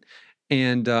went,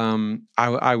 and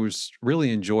I was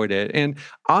really enjoyed it. And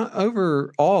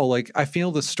overall, like I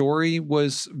feel the story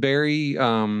was very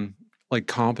like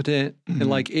competent, and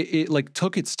like it like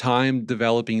took its time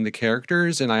developing the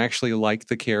characters, and I actually like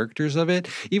the characters of it,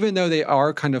 even though they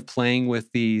are kind of playing with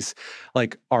these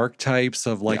like archetypes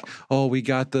of like, oh, we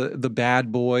got the bad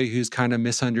boy who's kind of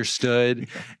misunderstood,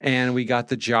 and we got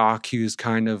the jock who's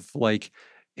kind of like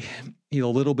a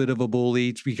little bit of a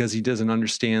bully because he doesn't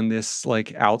understand this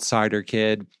like outsider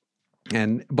kid.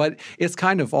 But it's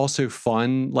kind of also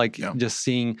fun, like just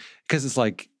seeing, because it's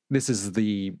like, this is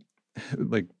the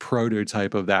like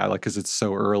prototype of that, like, because it's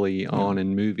so early on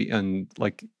in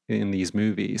these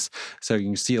movies. So you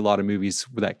can see a lot of movies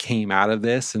that came out of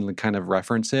this and kind of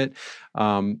reference it.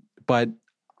 But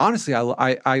honestly,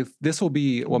 I this will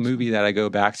be a movie that I go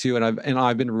back to, and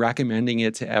I've been recommending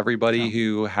it to everybody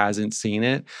who hasn't seen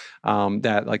it.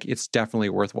 That like it's definitely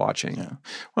worth watching. Yeah.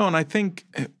 Well, and I think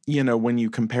when you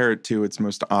compare it to its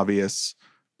most obvious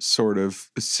sort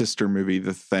of sister movie,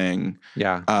 The Thing.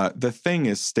 Yeah. The Thing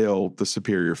is still the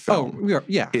superior film. Oh,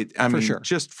 yeah. I mean, sure.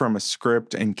 Just from a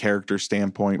script and character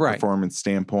standpoint, performance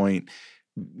standpoint,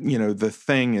 The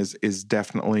Thing is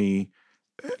definitely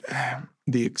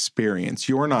the experience.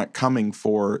 You're not coming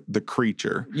for the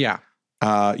creature. Yeah.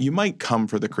 You might come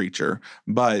for the creature,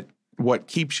 but what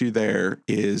keeps you there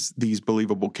is these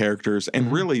believable characters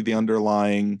and really the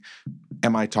underlying,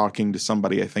 am I talking to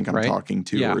somebody I think I'm talking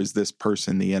to, or is this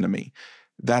person the enemy?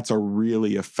 That's a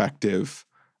really effective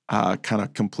kind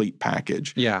of complete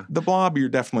package. Yeah. The Blob, you're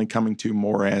definitely coming to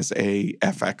more as a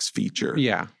FX feature.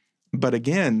 Yeah. But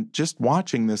again, just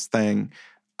watching this thing,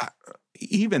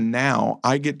 even now,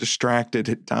 I get distracted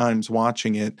at times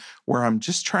watching it where I'm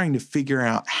just trying to figure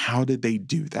out how did they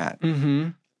do that? Mm-hmm.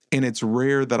 And it's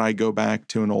rare that I go back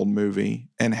to an old movie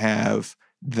and have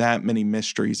that many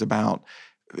mysteries about.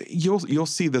 You'll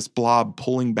see this blob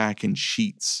pulling back in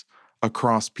sheets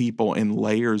across people in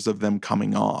layers of them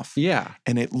coming off. Yeah.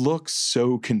 And it looks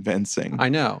so convincing. I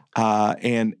know.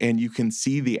 And you can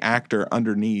see the actor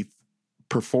underneath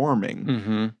performing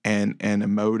Mm-hmm. and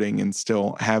emoting and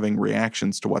still having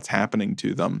reactions to what's happening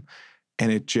to them.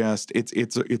 And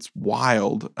it's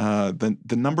wild. The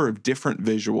number of different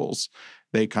visuals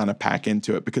they kind of pack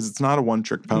into it, because it's not a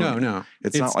one-trick pony. No.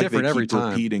 It's not like they keep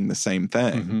repeating the same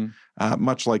thing. Mm-hmm.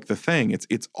 Much like The Thing,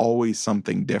 it's always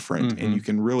something different. Mm-hmm. And you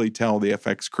can really tell the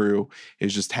FX crew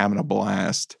is just having a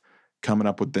blast coming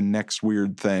up with the next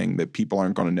weird thing that people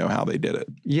aren't going to know how they did it.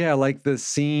 Yeah, like the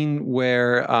scene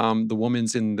where the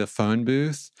woman's in the phone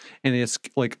booth and it's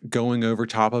like going over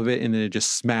top of it and then it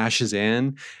just smashes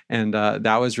in. And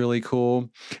that was really cool.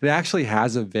 It actually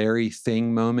has a very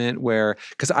Thing moment where,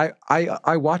 because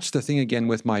I watched The Thing again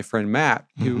with my friend Matt,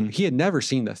 who he had never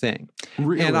seen The Thing.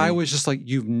 Really? And I was just like,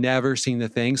 you've never seen The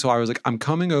Thing? So I was like, I'm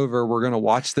coming over. We're going to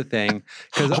watch The Thing.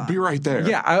 I'll be right there.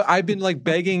 Yeah, I've been like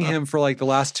begging him for like the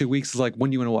last 2 weeks. Is like, when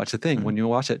do you want to watch The Thing? When do you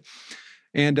want to watch it?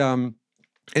 And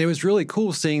it was really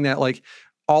cool seeing that like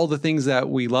all the things that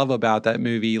we love about that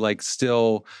movie like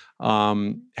still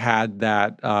had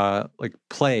that like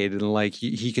played, and like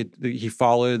he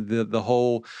followed the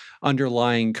whole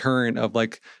underlying current of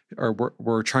like, or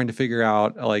we're trying to figure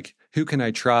out like, who can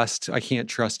I trust? I can't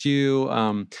trust you.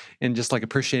 And just like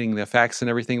appreciating the effects and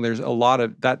everything. There's a lot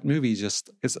of that movie.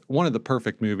 It's one of the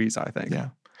perfect movies, I think.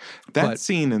 Yeah. That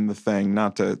scene in The Thing,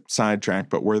 not to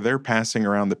sidetrack, but where they're passing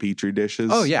around the Petri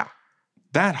dishes. Oh, yeah.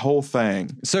 That whole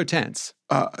thing. So tense.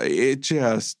 It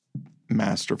just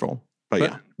masterful.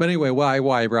 But anyway, why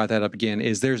I brought that up again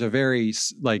is there's a very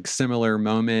like similar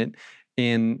moment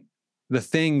in The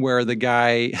Thing where the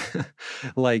guy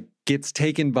like gets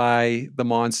taken by the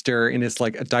monster and it's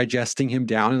like digesting him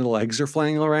down and the legs are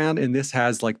flying around. And this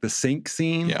has like the sink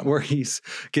scene where he's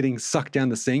getting sucked down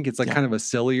the sink. It's like kind of a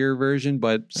sillier version,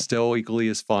 but still equally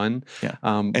as fun. Yeah.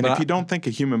 And if you don't think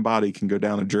a human body can go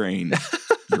down a drain,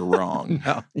 you're wrong.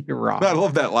 No, you're wrong. I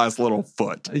love that last little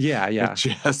foot. Yeah. It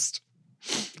just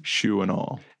shoe and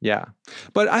all. Yeah.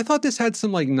 But I thought this had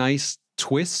some like nice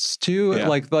twists too. Yeah.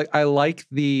 Like I like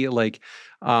the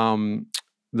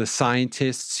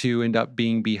scientists who end up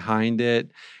being behind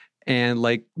it. And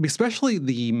like, especially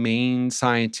the main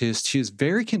scientist, who's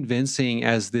very convincing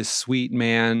as this sweet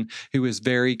man who is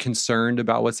very concerned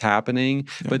about what's happening.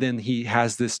 Yeah. But then he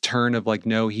has this turn of like,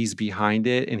 no, he's behind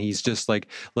it. And he's just like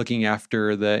looking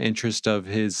after the interest of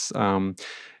his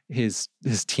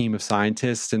team of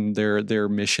scientists and their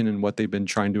mission and what they've been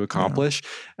trying to accomplish.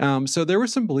 Yeah. So there were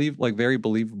some very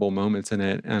believable moments in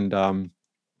it. And,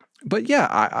 but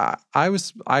yeah, I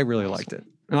really liked it.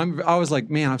 And I was like,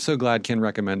 man, I'm so glad Ken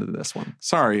recommended this one.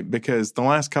 Sorry, because the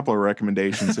last couple of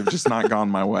recommendations have just not gone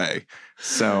my way.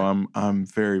 So I'm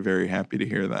very, very happy to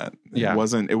hear that. Yeah.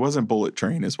 It wasn't Bullet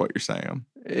Train is what you're saying.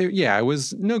 It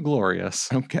was no Glorious.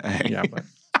 Okay. Yeah, but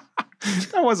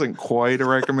that wasn't quite a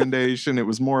recommendation. It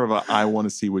was more of a I want to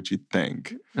see what you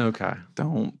think. Okay.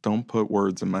 Don't put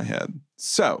words in my head.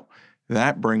 So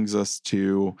that brings us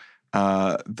to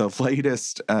the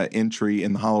latest entry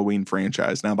in the Halloween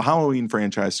franchise. Now, the Halloween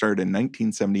franchise started in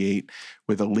 1978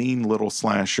 with a lean little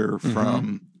slasher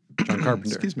from John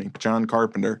Carpenter. Excuse me, John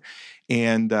Carpenter.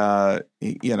 And,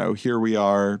 here we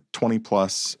are 30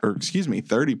 plus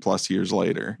years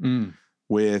later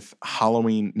with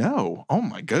Halloween. No, oh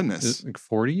my goodness. Like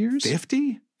 40 years?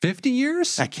 50? 50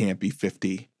 years? That can't be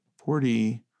 50.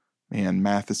 40. Man,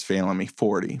 math is failing me.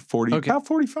 40. Okay. About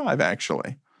 45,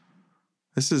 actually.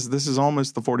 This is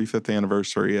almost the 45th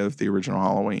anniversary of the original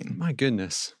Halloween. My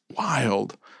goodness.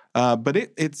 Wild. But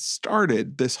it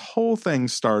started, this whole thing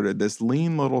started, this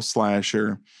lean little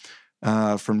slasher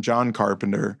from John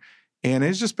Carpenter. And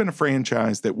it's just been a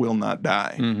franchise that will not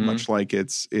die, much like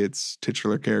its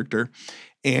titular character.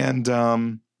 And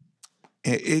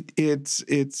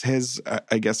it has,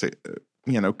 I guess,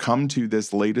 come to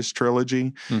this latest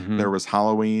trilogy. There was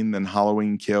Halloween, then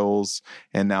Halloween Kills,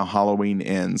 and now Halloween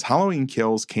Ends. Halloween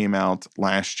Kills came out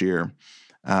last year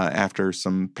after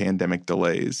some pandemic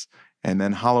delays. And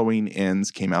then Halloween Ends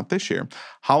came out this year.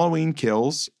 Halloween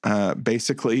Kills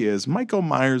basically is Michael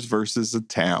Myers versus a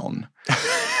town.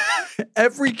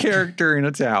 Every character in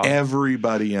a town.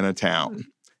 Everybody in a town.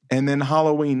 And then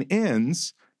Halloween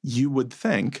Ends, you would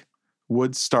think,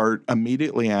 would start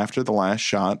immediately after the last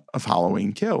shot of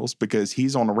Halloween Kills because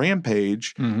he's on a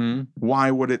rampage. Why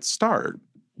would it start?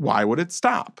 Why would it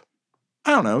stop?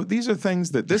 I don't know. These are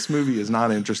things that this movie is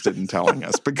not interested in telling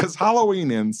us, because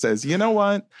Halloween Ends says, you know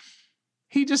what?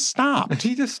 He just stopped.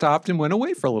 He just stopped and went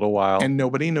away for a little while. And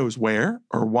nobody knows where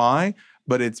or why,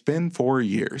 but it's been 4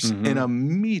 years. Mm-hmm. And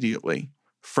immediately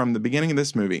from the beginning of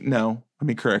this movie, no, let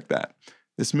me correct that.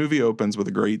 This movie opens with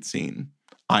a great scene,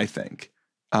 I think,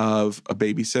 of a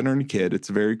babysitter and a kid. It's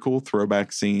a very cool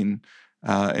throwback scene.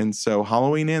 And so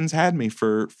Halloween Ends had me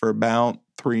for about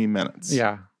 3 minutes.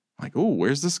 Yeah. Like, oh,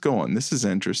 where's this going? This is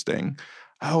interesting.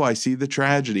 Oh, I see the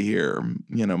tragedy here.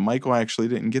 You know, Michael actually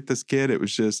didn't get this kid. It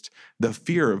was just the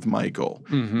fear of Michael.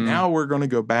 Mm-hmm. Now we're going to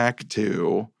go back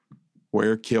to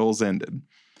where Kills ended.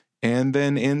 And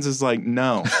then Ends is like,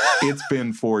 no, it's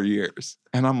been 4 years.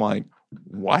 And I'm like,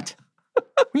 what?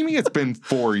 What do you mean it's been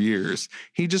 4 years?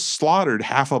 He just slaughtered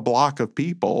half a block of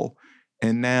people.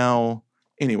 And now,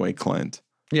 anyway, Clint,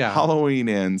 Halloween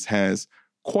Ends has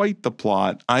quite the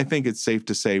plot. I think it's safe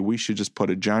to say we should just put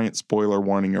a giant spoiler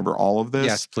warning over all of this.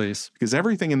 Yes, please. Because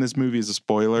everything in this movie is a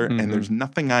spoiler, and there's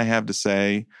nothing I have to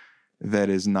say that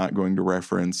is not going to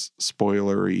reference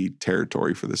spoilery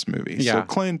territory for this movie. Yeah. So,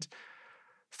 Clint,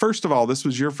 first of all, this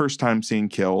was your first time seeing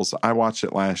Kills. I watched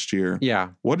it last year. Yeah.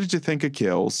 What did you think of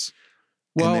Kills?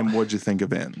 Well, and then what did you think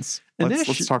of Ends?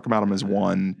 Let's talk about them as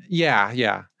one.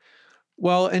 Yeah.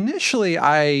 Well, initially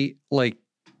I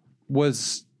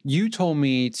you told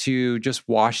me to just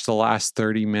watch the last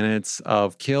 30 minutes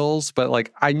of Kills, but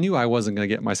like I knew I wasn't going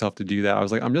to get myself to do that. I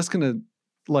was like, I'm just going to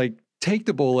like take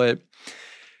the bullet,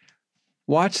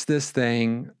 watch this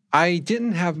thing. I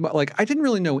didn't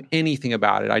really know anything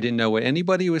about it. I didn't know what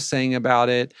anybody was saying about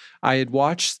it. I had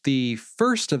watched the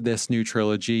first of this new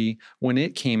trilogy when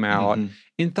it came out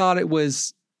and thought it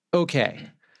was okay.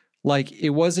 Like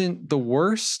it wasn't the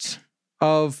worst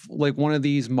of like one of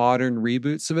these modern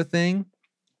reboots of a thing.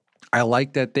 I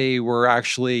like that they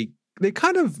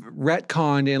kind of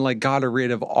retconned and like got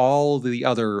rid of all the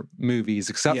other movies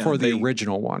except for the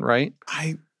original one, right?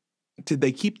 I think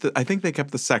they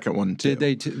kept the second one too. Did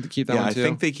they keep that one too? I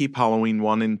think they keep Halloween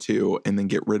 1 and 2 and then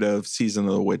get rid of Season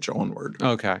of the Witch onward.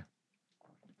 Okay.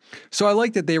 So I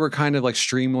like that they were kind of like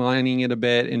streamlining it a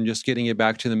bit and just getting it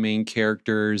back to the main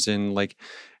characters and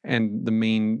the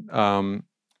main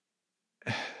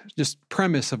just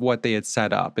premise of what they had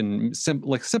set up and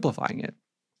simplifying it.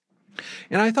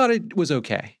 And I thought it was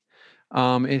okay.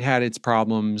 It had its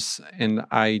problems, and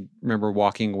I remember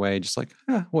walking away just like,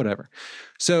 whatever.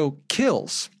 So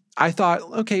Kills, I thought,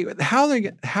 okay,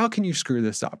 how can you screw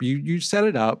this up? You set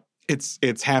it up.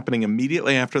 It's happening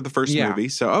immediately after the first movie.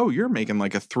 So, you're making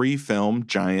like a 3-film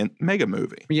giant mega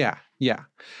movie. Yeah.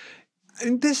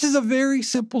 And this is a very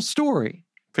simple story.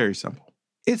 Very simple.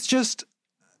 It's just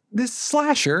this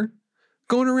slasher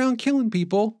going around killing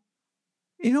people.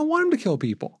 You don't want him to kill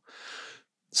people.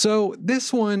 So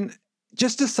this one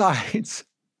just decides,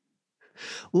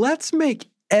 let's make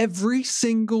every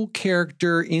single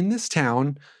character in this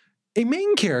town a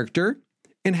main character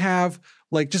and have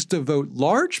just devote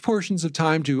large portions of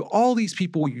time to all these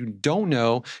people you don't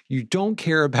know, you don't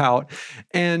care about.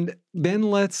 And then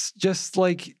let's just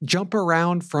jump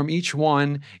around from each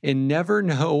one and never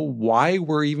know why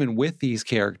we're even with these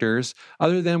characters,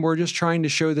 other than we're just trying to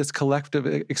show this collective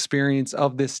experience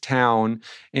of this town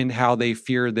and how they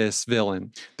fear this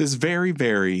villain. This very,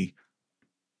 very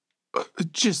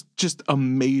just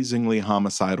amazingly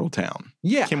homicidal town.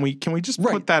 Yeah. Can we just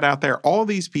put that out there? All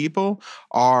these people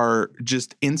are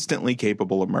just instantly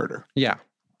capable of murder. Yeah.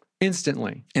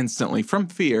 Instantly from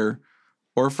fear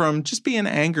or from just being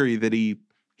angry that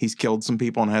he's killed some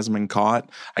people and hasn't been caught.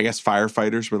 I guess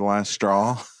firefighters were the last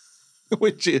straw,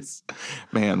 which is,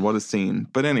 man, what a scene.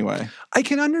 But anyway, I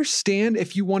can understand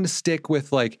if you want to stick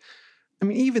with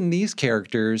even these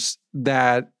characters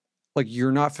that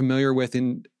you're not familiar with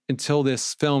until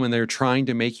this film, and they're trying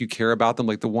to make you care about them,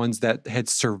 like the ones that had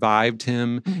survived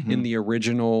him in the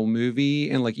original movie.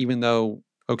 And even though,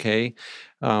 we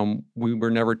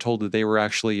were never told that they were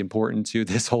actually important to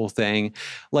this whole thing.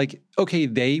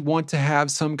 They want to have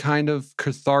some kind of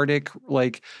cathartic,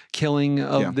 killing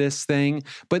of this thing.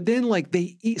 But then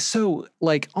they eat so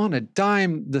on a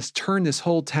dime, turn this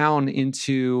whole town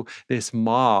into this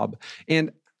mob.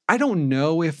 And I don't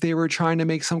know if they were trying to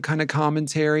make some kind of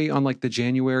commentary on the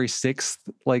January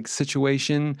 6th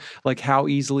situation, how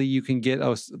easily you can get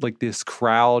this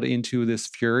crowd into this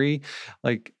fury.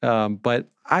 But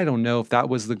I don't know if that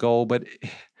was the goal, but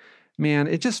man,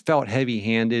 it just felt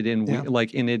heavy-handed and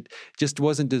and it just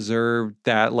wasn't deserved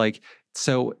that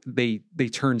so they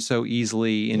turned so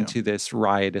easily into this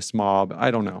riotous mob.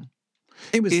 I don't know.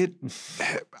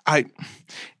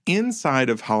 Inside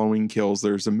of Halloween Kills,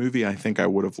 there's a movie I think I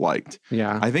would have liked.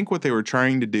 Yeah. I think what they were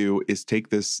trying to do is take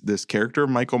this character of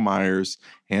Michael Myers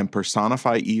and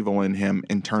personify evil in him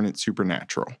and turn it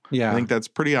supernatural. Yeah. I think that's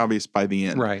pretty obvious by the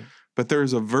end. Right. But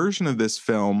there's a version of this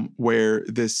film where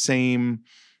this same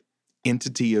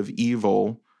entity of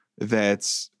evil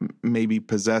that's maybe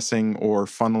possessing or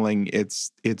funneling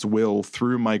its will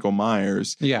through Michael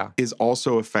Myers is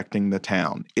also affecting the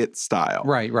town, its style.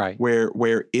 Right.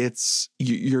 Where it's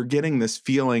you're getting this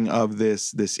feeling of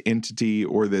this entity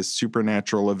or this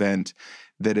supernatural event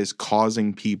that is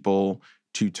causing people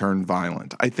to turn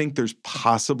violent. I think there's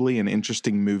possibly an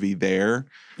interesting movie there.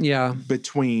 Yeah.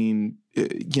 Between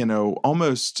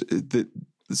almost the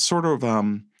sort of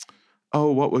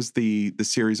what was the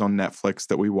series on Netflix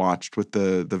that we watched with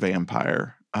the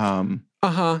vampire?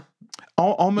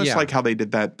 Almost like how they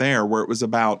did that there, where it was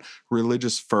about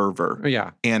religious fervor.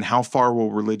 Yeah. And how far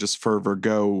will religious fervor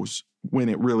goes when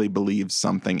it really believes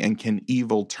something, and can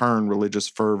evil turn religious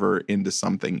fervor into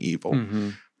something evil? Mm-hmm.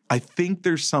 I think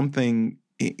there's something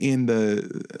in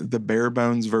the bare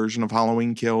bones version of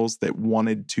Halloween Kills that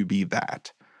wanted to be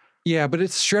that. Yeah, but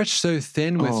it's stretched so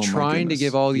thin with trying to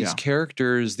give all these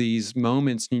characters these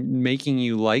moments, making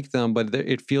you like them, but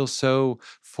it feels so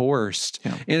forced.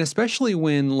 Yeah. And especially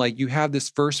when like you have this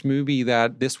first movie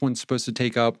that this one's supposed to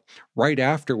take up right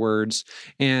afterwards,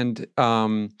 and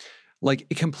like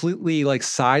it completely like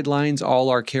sidelines all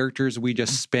our characters we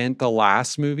just spent the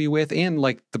last movie with, and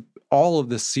like all of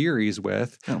the series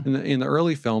with in the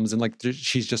early films, and like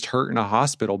she's just hurt in a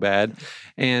hospital bed,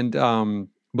 and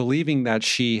believing that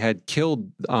she had killed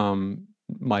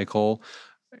Michael,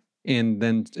 and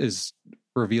then is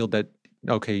revealed that,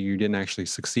 okay, you didn't actually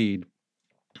succeed.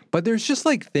 But there's just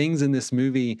like things in this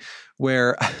movie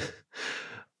where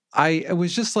I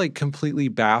was just like completely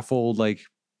baffled, like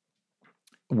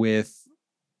with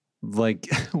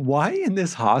like, why in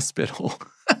this hospital?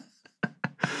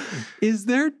 Is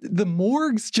there the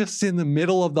morgue's just in the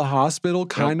middle of the hospital,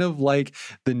 kind of like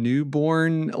the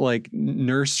newborn like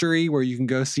nursery where you can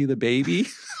go see the baby?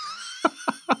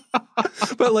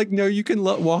 But like, no, you can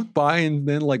walk by and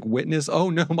then like witness, oh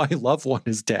no, my loved one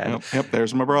is dead. Yep,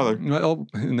 there's my brother. Oh,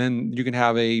 and then you can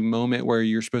have a moment where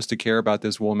you're supposed to care about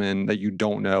this woman that you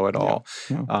don't know at all,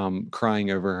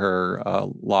 crying over her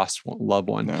lost loved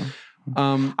one. No.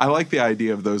 I like the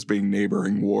idea of those being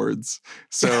neighboring wards.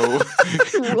 So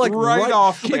like right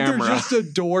off camera. Like there's just a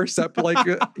door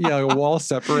a wall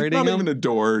separating Not them. even a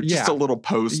door, just a little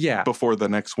post before the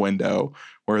next window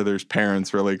where there's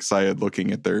parents really excited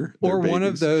looking at their or babies. One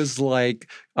of those like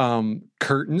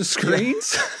curtain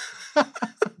screens.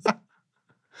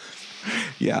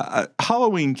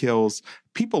 Halloween Kills.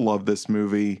 People love this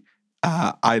movie.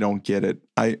 I don't get it.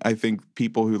 I think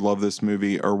people who love this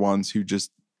movie are ones who just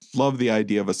love the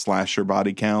idea of a slasher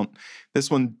body count. This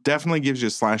one definitely gives you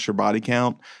a slasher body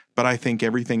count, but I think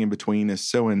everything in between is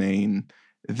so inane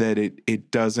that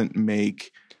it doesn't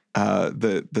make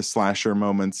the slasher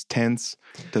moments tense,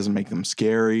 doesn't make them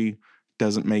scary,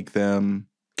 doesn't make them...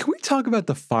 Can we talk about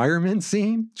the fireman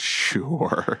scene?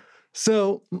 Sure.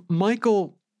 So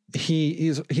Michael,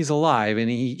 he's alive, and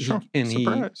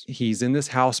he's in this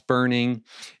house burning,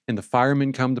 and the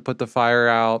firemen come to put the fire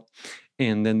out.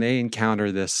 And then they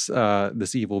encounter this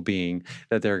evil being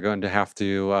that they're going to have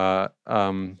to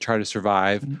try to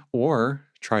survive or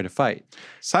try to fight.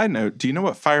 Side note, do you know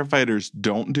what firefighters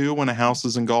don't do when a house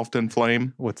is engulfed in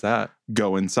flame? What's that?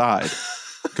 Go inside.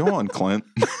 Go on, Clint.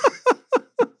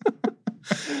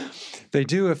 They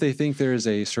do if they think there's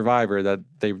a survivor that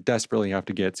they desperately have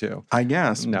to get to. I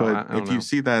guess, but if you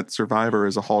see that survivor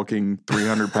is a hulking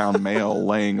 300-pound male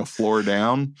laying a floor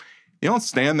down, you don't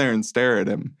stand there and stare at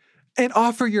him. And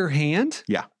offer your hand?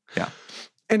 Yeah.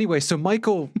 Anyway, so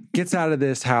Michael gets out of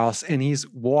this house and he's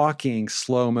walking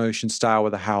slow motion style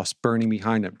with a house burning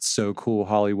behind him. It's so cool,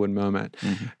 Hollywood moment.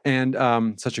 Mm-hmm.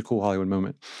 And such a cool Hollywood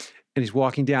moment. And he's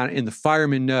walking down, and the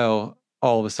firemen know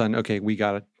all of a sudden, okay, we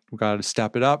got to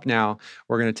step it up now.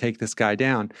 We're going to take this guy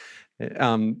down.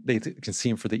 They can see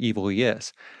him for the evil he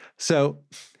is. So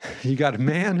you got a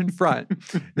man in front,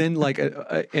 then like,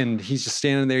 and he's just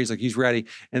standing there. He's like, he's ready.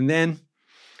 And then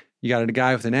you got a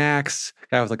guy with an axe,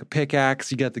 guy with like a pickaxe.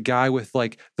 You got the guy with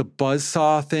like the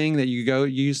buzzsaw thing that you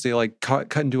use to like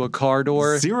cut into a car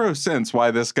door. 0 sense why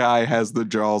this guy has the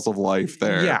jaws of life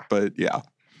there. Yeah. But yeah.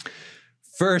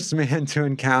 First man to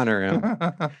encounter him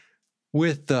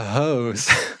with the hose.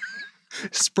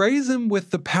 Sprays him with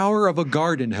the power of a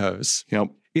garden hose. Yep.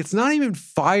 It's not even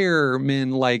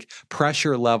fireman like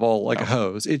pressure level like a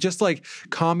hose. It just like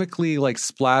comically like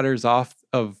splatters off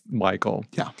of Michael.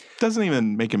 Yeah. Doesn't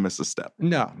even make him miss a step.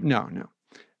 No.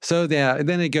 So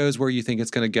then it goes where you think it's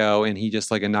going to go, and he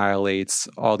just like annihilates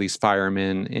all these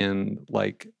firemen in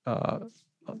like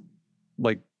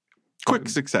quick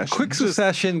succession.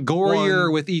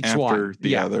 Gorier with each one. After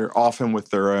the other, often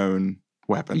with their own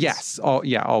weapons. Yes.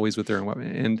 Always with their own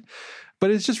weapon.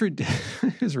 But it's just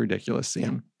it's a ridiculous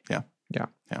scene. Yeah.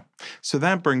 Yeah. So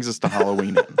that brings us to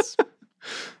Halloween Ends.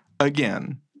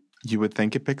 Again, you would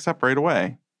think it picks up right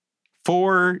away.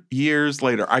 4 years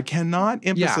later, I cannot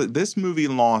emphasize, this movie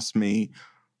lost me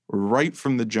right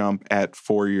from the jump at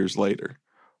 4 years later.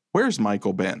 Where's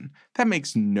Michael been? That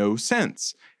makes no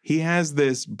sense. He has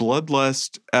this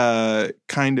bloodlust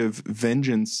kind of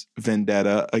vengeance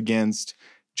vendetta against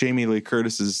Jamie Lee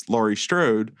Curtis's Laurie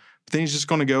Strode, but then he's just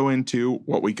going to go into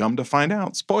what we come to find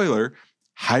out, spoiler,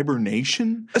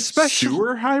 hibernation?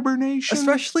 Sewer hibernation?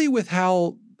 Especially with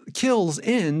how Kills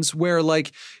ends, where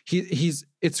like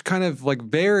it's kind of like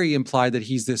very implied that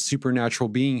he's this supernatural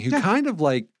being who kind of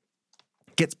like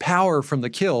gets power from the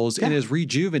kills and is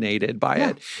rejuvenated by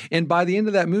it. And by the end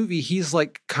of that movie, he's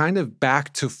like kind of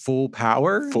back to full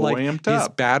power. Full like amped his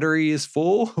up. battery is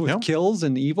full with kills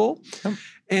and evil.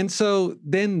 And so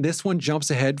then this one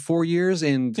jumps ahead 4 years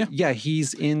and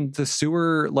he's in the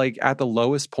sewer like at the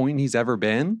lowest point he's ever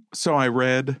been. So I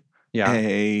read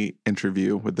a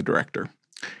interview with the director.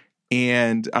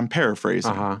 And I'm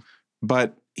paraphrasing,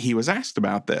 but he was asked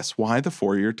about this. Why the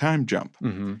 4-year time jump?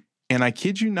 Mm-hmm. And I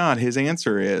kid you not, his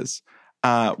answer is,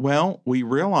 well, we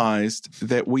realized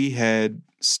that we had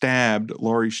stabbed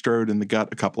Laurie Strode in the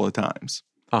gut a couple of times.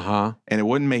 And it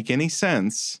wouldn't make any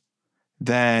sense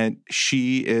that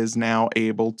she is now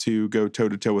able to go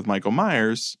toe-to-toe with Michael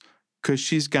Myers because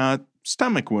she's got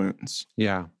stomach wounds.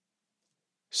 Yeah.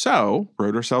 So,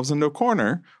 wrote ourselves into a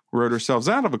corner. Wrote ourselves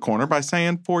out of a corner by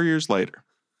saying 4 years later.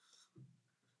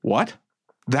 What?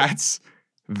 That's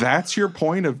your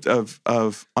point of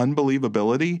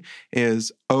unbelievability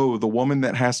is, oh, the woman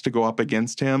that has to go up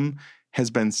against him has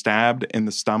been stabbed in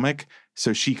the stomach,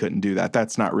 so she couldn't do that.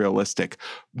 That's not realistic.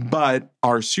 But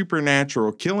our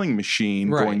supernatural killing machine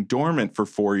going dormant for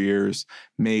 4 years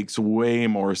makes way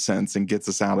more sense and gets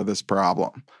us out of this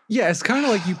problem. Yeah, it's kind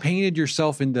of like you painted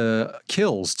yourself into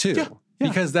Kills, too. Yeah.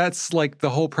 Because that's like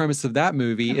the whole premise of that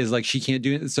movie is like she can't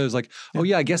do it. So it's like, oh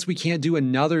yeah, I guess we can't do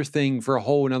another thing for a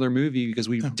whole another movie because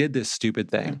we did this stupid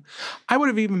thing. I would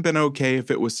have even been okay if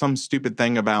it was some stupid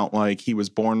thing about like he was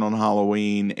born on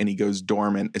Halloween and he goes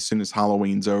dormant as soon as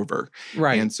Halloween's over.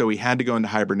 Right. And so he had to go into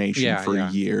hibernation for a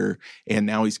year and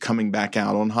now he's coming back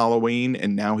out on Halloween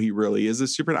and now he really is a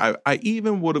super. I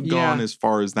even would have gone as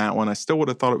far as that one. I still would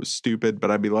have thought it was stupid, but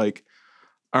I'd be like,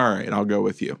 all right, I'll go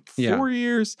with you. 4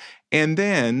 years. And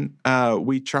then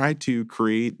we tried to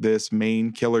create this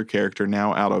main killer character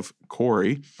now out of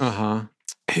Corey,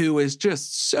 who is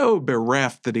just so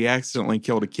bereft that he accidentally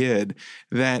killed a kid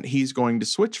that he's going to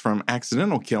switch from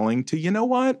accidental killing to, you know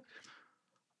what?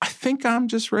 I think I'm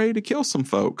just ready to kill some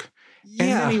folk. Yeah.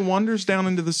 And then he wanders down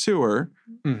into the sewer.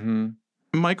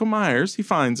 Michael Myers, he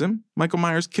finds him. Michael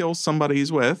Myers kills somebody he's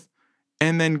with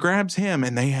and then grabs him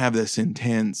and they have this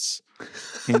intense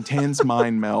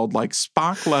mind meld, like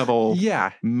Spock level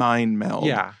mind meld.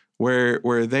 Yeah.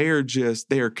 Where they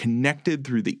are connected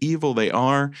through the evil they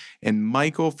are. And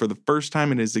Michael, for the first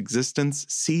time in his existence,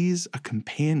 sees a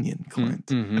companion, Clint.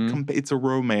 It's a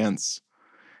romance.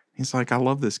 He's like, I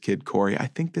love this kid, Corey. I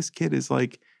think this kid is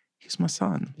like, he's my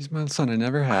son. He's my son I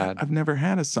never had. I've never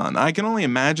had a son. I can only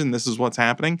imagine this is what's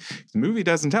happening. The movie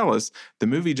doesn't tell us. The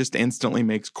movie just instantly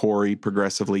makes Corey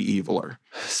progressively eviler.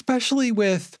 Especially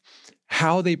with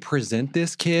how they present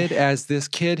this kid as this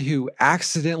kid who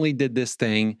accidentally did this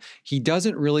thing. He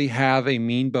doesn't really have a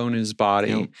mean bone in his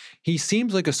body. Nope. He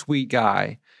seems like a sweet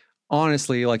guy,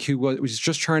 honestly, like who was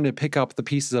just trying to pick up the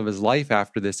pieces of his life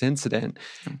after this incident.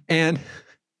 And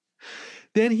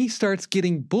then he starts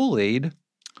getting bullied.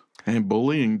 And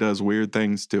bullying does weird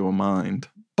things to a mind.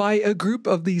 By a group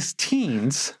of these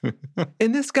teens.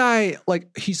 And this guy, like,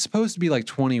 he's supposed to be like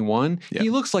 21. Yeah. He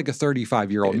looks like a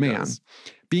 35-year-old man. Does.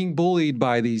 Being bullied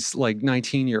by these like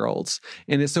 19-year-olds.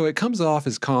 And so it comes off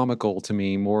as comical to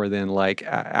me more than like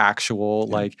actual,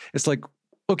 like, it's like,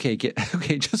 okay,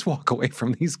 just walk away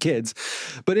from these kids.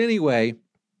 But anyway,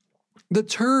 the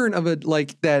turn of it,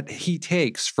 like that he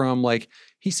takes from like,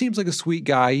 he seems like a sweet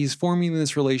guy. He's forming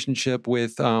this relationship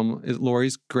with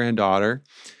Laurie's granddaughter.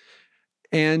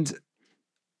 And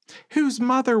whose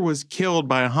mother was killed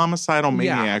by a homicidal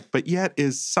maniac, but yet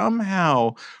is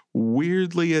somehow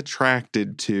weirdly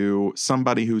attracted to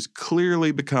somebody who's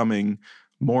clearly becoming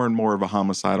more and more of a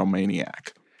homicidal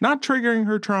maniac. Not triggering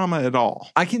her trauma at all.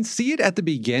 I can see it at the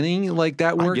beginning, like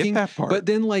that working. I get that part. But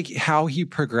then like how he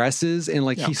progresses and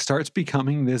like he starts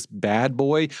becoming this bad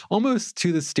boy, almost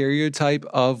to the stereotype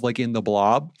of like in the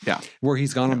Blob. Yeah. Where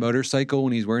he's on a motorcycle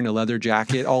and he's wearing a leather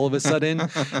jacket all of a sudden.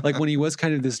 Like when he was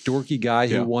kind of this dorky guy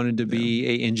who wanted to be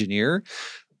a engineer.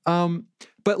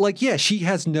 But like, yeah, she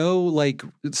has no like,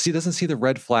 she doesn't see the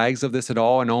red flags of this at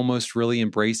all and almost really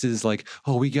embraces like,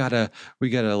 oh, we gotta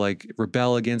like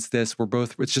rebel against this.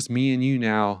 It's just me and you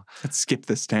now. Let's skip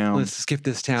this town. Let's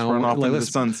run off into the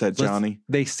sunset, Johnny.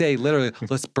 They say literally,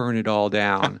 let's burn it all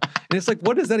down. And it's like,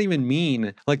 what does that even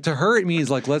mean? Like to her, it means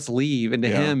like, let's leave. And to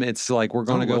him, it's like, we're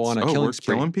going to go on a killing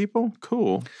spree. Killing people?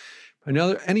 Cool.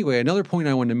 Another point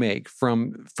I wanted to make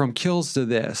from Kills to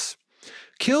this.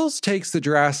 Kills takes the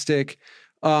drastic,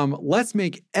 let's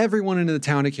make everyone into the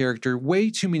town a character, way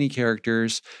too many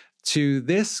characters, to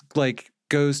this like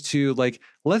goes to like,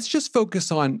 let's just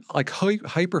focus on like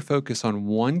hyper focus on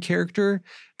one character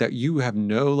that you have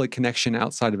no like connection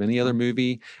outside of any other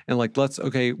movie. And like,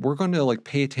 we're going to like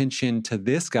pay attention to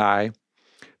this guy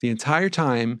the entire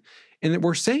time. And that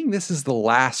we're saying this is the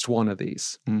last one of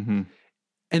these. Mm-hmm.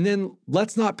 And then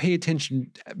let's not pay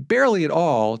attention barely at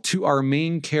all to our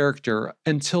main character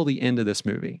until the end of this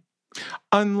movie.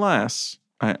 Unless,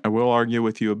 I will argue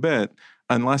with you a bit,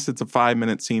 unless it's a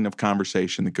 5-minute scene of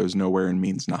conversation that goes nowhere and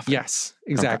means nothing. Yes,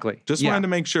 exactly. Okay. Just wanted to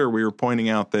make sure we were pointing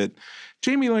out that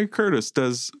Jamie Lee Curtis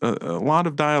does a lot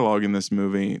of dialogue in this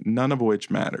movie, none of which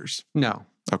matters. No.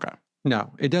 Okay.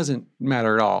 No, it doesn't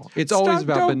matter at all. It's always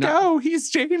about... Don't go. He's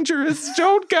dangerous.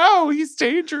 Don't go. He's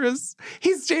dangerous.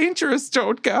 He's dangerous.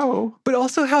 Don't go. But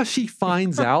also how she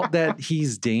finds out that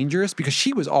he's dangerous because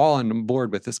she was all on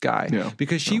board with this guy. Yeah.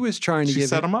 Because she was trying to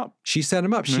set him up. She set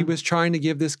him up. Yeah. She was trying to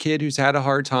give this kid who's had a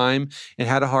hard time and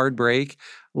had a hard break,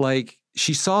 like...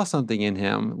 She saw something in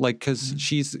him, like, because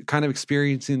she's kind of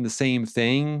experiencing the same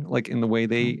thing, like in the way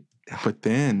they... But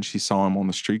then she saw him on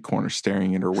the street corner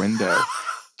staring in her window,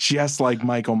 just like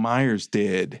Michael Myers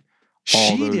did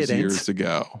all those years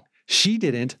ago. She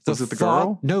didn't. Was it the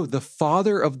girl? No, the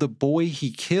father of the boy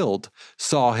he killed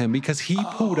saw him because he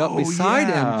pulled up beside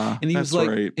him, and he was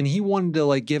like, and he wanted to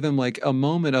like give him like a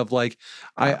moment of like,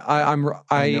 I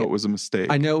know it was a mistake.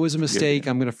 I know it was a mistake.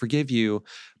 I'm going to forgive you.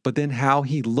 But then how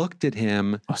he looked at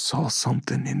him, I saw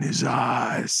something in his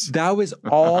eyes. That was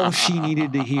all she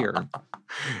needed to hear.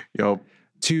 Yep.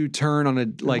 To turn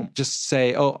on just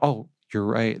say, oh, you're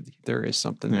right. There is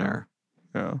something there.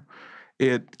 Yeah.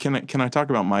 Can I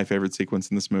talk about my favorite sequence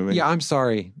in this movie? Yeah, I'm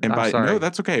sorry. And no,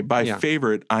 that's okay. By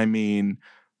favorite, I mean,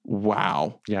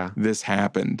 wow. Yeah. This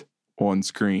happened on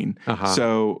screen. Uh-huh.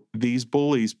 So these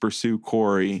bullies pursue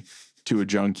Corey to a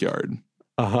junkyard.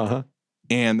 Uh-huh.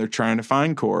 And they're trying to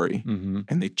find Corey. Mm-hmm.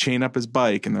 And they chain up his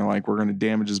bike and they're like, we're going to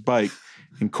damage his bike.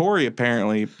 And Corey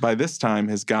apparently by this time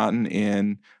has gotten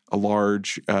in a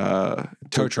large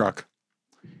tow truck.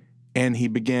 And he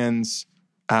begins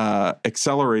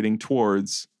accelerating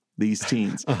towards these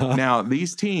teens. Uh-huh. Now,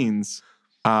 these teens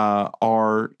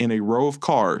are in a row of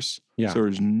cars. Yeah. So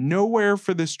there's nowhere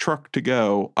for this truck to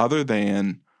go other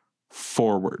than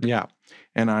forward. Yeah.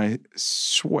 And I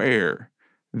swear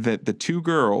that the two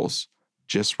girls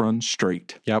just run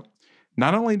straight. Yep.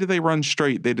 Not only do they run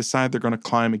straight, they decide they're going to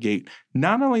climb a gate.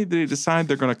 Not only do they decide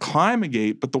they're going to climb a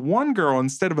gate, but the one girl,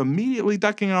 instead of immediately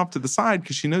ducking off to the side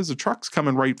because she knows the truck's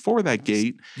coming right for that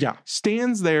gate,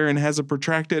 stands there and has a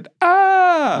protracted,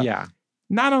 ah! Yeah.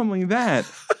 Not only that,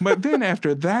 but then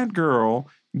after that girl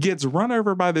gets run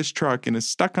over by this truck and is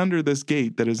stuck under this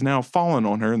gate that has now fallen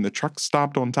on her and the truck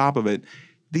stopped on top of it,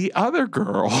 the other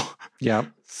girl...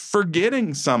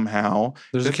 forgetting somehow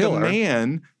that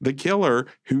the killer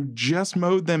who just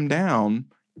mowed them down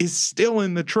is still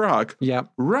in the truck,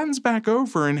 runs back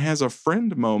over and has a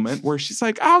friend moment where she's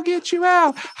like, I'll get you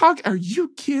out. Are you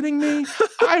kidding me?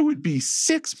 I would be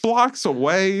 6 blocks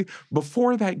away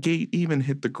before that gate even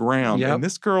hit the ground. Yep. And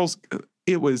this girl's,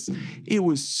 it was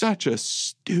such a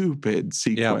stupid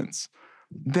sequence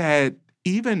that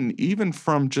even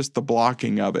from just the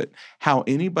blocking of it, how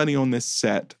anybody on this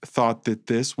set thought that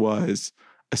this was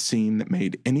a scene that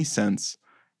made any sense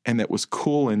and that was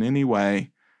cool in any way,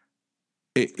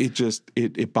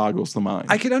 it boggles the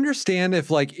mind. I could understand if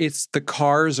like it's the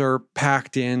cars are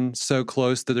packed in so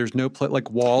close that there's no like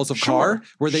walls of car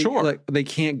where they like they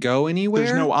can't go anywhere.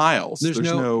 There's no aisles. There's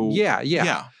no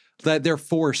that they're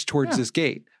forced towards this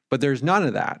gate, but there's none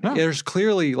of that. No. There's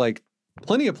clearly like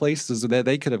plenty of places that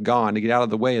they could have gone to get out of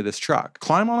the way of this truck.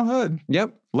 Climb on a hood.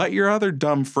 Yep. Let your other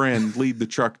dumb friend lead the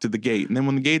truck to the gate. And then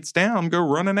when the gate's down, go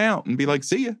running out and be like,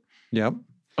 see ya. Yep.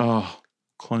 Oh,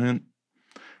 Clint.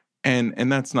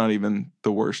 And that's not even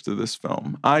the worst of this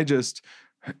film.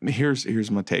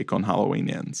 Here's my take on Halloween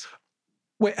Ends.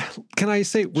 Wait, can I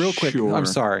say real quick? Sure. I'm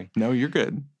sorry. No, you're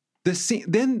good. The scene,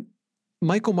 then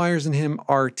Michael Myers and him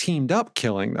are teamed up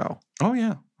killing, though. Oh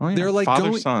yeah. They're like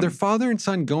father-son. They're father and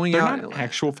son going They're out. not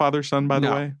actual father-son, by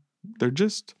the way. They're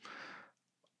just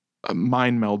a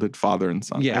mind-melded father and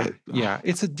son. Yeah.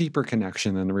 It's a deeper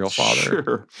connection than the real father.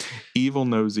 Sure. Evil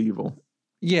knows evil.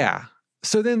 Yeah.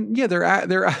 So then,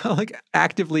 they're like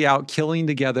actively out killing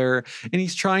together, and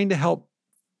he's trying to help,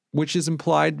 which is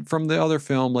implied from the other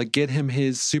film, like get him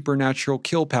his supernatural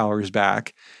kill powers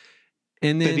back.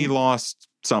 And then he lost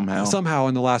somehow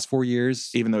in the last 4 years,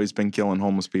 even though he's been killing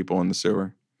homeless people in the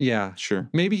sewer. Yeah, sure.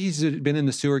 Maybe he's been in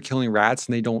the sewer killing rats,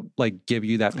 and they don't like give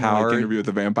you that power. Like Interview with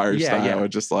the Vampire style. Yeah.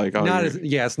 Just like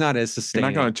it's not as sustained.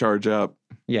 You're not going to charge up.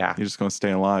 Yeah, you're just going to stay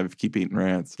alive if you keep eating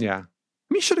rats. Yeah.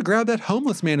 I mean, you should have grabbed that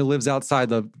homeless man who lives outside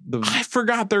the. I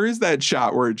forgot there is that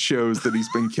shot where it shows that he's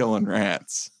been killing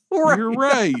rats. Right. You're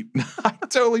right. I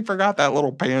totally forgot that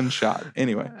little pan shot.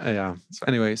 Anyway. Yeah.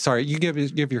 Anyway, sorry. You give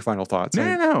your final thoughts.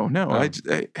 No.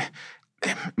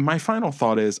 My final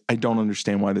thought is I don't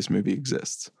understand why this movie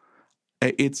exists.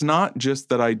 It's not just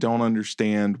that I don't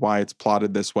understand why it's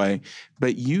plotted this way,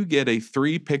 but you get a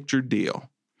 3-picture deal.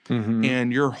 Mm-hmm.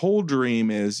 And your whole dream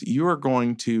is you are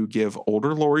going to give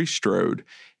older Laurie Strode,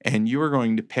 and you are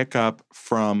going to pick up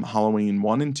from Halloween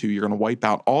 1 and 2. You're going to wipe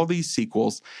out all these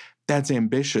sequels. That's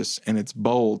ambitious and it's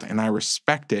bold, and I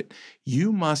respect it.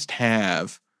 You must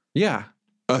have a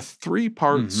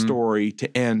 3-part story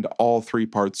to end all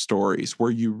 3-part stories,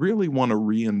 where you really want to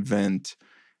reinvent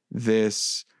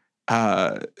this,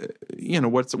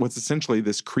 what's essentially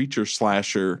this creature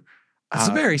slasher. It's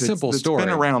a very simple story. It's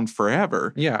been around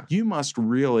forever. Yeah. You must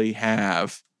really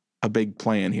have a big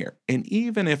plan here. And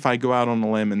even if I go out on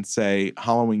a limb and say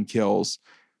Halloween Kills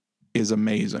is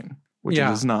amazing, which it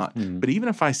is not. Mm. But even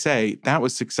if I say that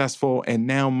was successful, and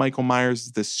now Michael Myers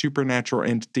is this supernatural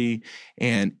entity,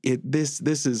 and this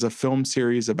is a film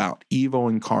series about evil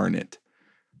incarnate,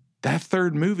 that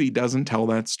 3rd movie doesn't tell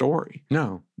that story.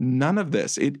 No. None of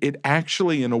this. It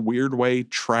actually, in a weird way,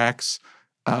 tracks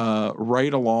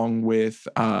right along with,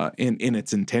 in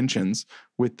its intentions,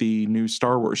 with the new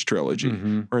Star Wars trilogy,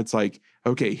 where it's like,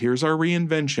 okay, here's our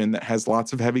reinvention that has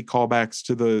lots of heavy callbacks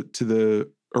to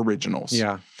the originals.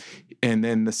 Yeah. And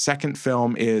then the second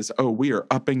film is, we are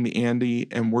upping the ante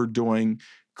and we're doing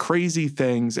crazy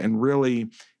things and really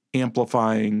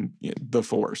amplifying the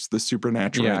Force, the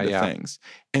supernatural end of things.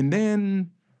 And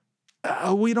then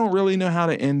we don't really know how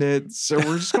to end it, so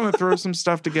we're just going to throw some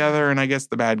stuff together, and I guess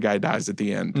the bad guy dies at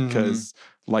the end because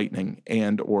lightning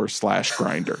and or /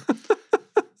 grinder.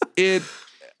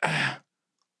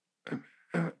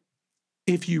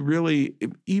 If you really,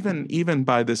 even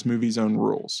by this movie's own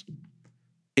rules,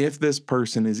 if this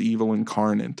person is evil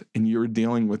incarnate and you're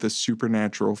dealing with a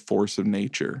supernatural force of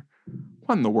nature,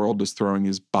 what in the world does throwing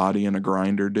his body in a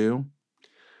grinder do?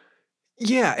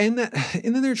 Yeah, and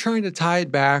then they're trying to tie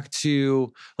it back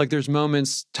to, like, there's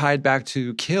moments tied back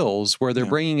to Kills where they're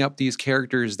bringing up these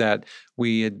characters that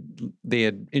they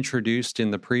had introduced in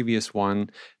the previous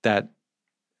one that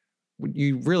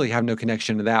you really have no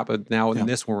connection to that, but now in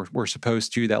this one we're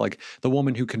supposed to, that, like, the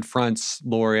woman who confronts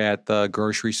Laurie at the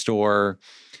grocery store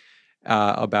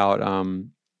about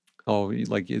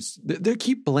they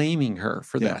keep blaming her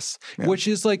for this, which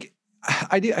is like,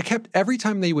 I kept, every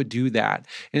time they would do that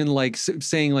and like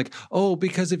saying like, oh,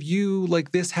 because of you,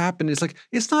 like this happened. It's like,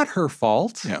 it's not her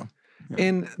fault. Yeah.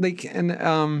 And like, and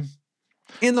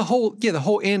the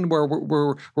whole end where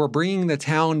we're bringing the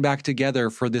town back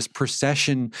together for this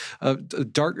procession,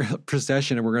 dark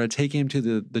procession, and we're going to take him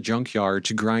to the junkyard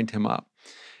to grind him up.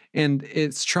 And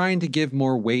it's trying to give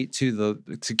more weight to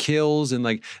Kills, and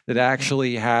like that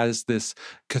actually has this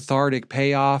cathartic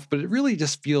payoff, but it really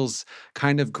just feels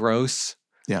kind of gross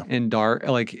and dark.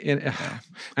 Like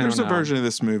there's a version of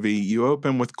this movie. You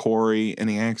open with Corey and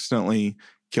he accidentally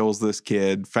kills this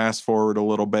kid. Fast forward a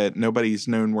little bit. Nobody's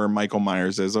known where Michael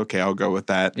Myers is. Okay, I'll go with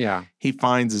that. Yeah. He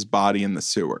finds his body in the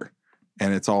sewer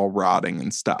and it's all rotting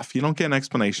and stuff. You don't get an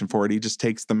explanation for it. He just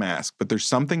takes the mask. But there's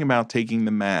something about taking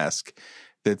the mask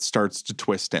that starts to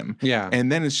twist him. Yeah.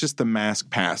 And then it's just the mask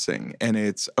passing, and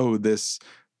it's,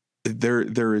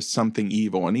 there is something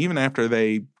evil. And even after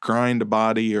they grind a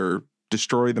body or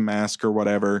destroy the mask or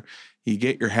whatever, you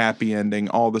get your happy ending.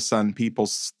 All of a sudden,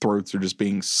 people's throats are just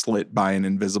being slit by an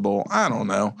invisible, I don't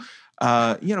know.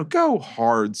 Go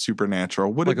hard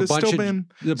supernatural. Would like it have still been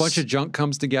a bunch of junk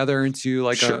comes together into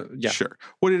like sure.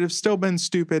 Would it have still been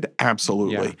stupid?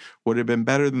 Absolutely. Yeah. Would it have been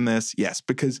better than this? Yes,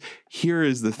 because here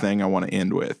is the thing I want to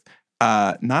end with.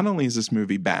 Not only is this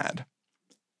movie bad,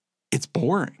 it's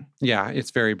boring. Yeah,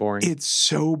 it's very boring. It's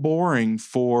so boring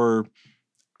for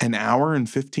an hour and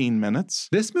 15 minutes.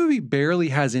 This movie barely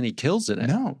has any kills in it.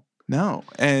 No.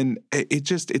 And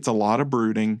it's a lot of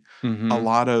brooding, a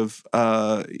lot of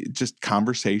just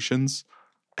conversations.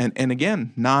 And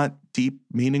again, not deep,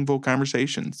 meaningful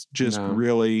conversations, just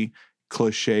really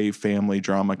cliche family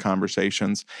drama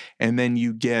conversations. And then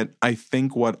you get, I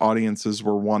think, what audiences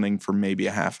were wanting for maybe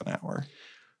a half an hour.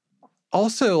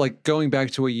 Also, like going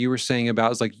back to what you were saying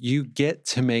about is like you get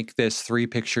to make this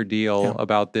 3-picture deal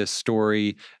about this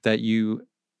story that you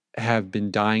have been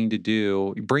dying to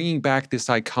do, bringing back this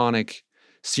iconic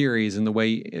series in the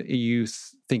way you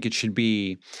think it should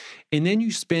be. And then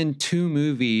you spend 2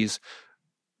 movies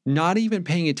not even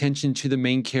paying attention to the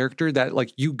main character that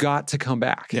like you got to come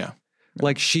back. Yeah.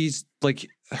 Like she's like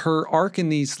her arc in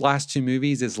these last 2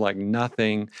 movies is like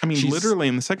nothing. I mean, literally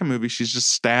in the second movie, she's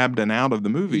just stabbed and out of the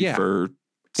movie for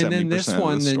 70% and then this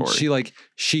one, of the then story.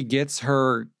 she gets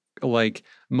her like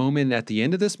moment at the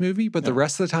end of this movie, but the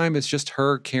rest of the time it's just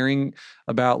her caring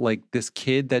about like this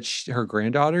kid that her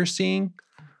granddaughter's seeing.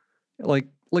 Like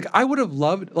I would have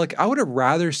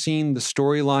rather seen the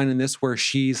storyline in this where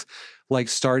she's like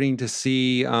starting to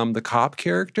see the cop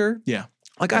character. Yeah.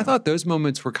 Like I thought those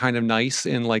moments were kind of nice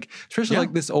and like especially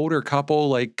like this older couple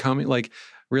like coming like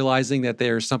realizing that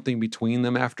there's something between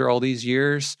them after all these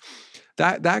years.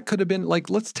 That could have been like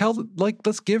let's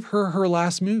give her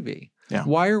last movie. Yeah.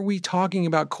 Why are we talking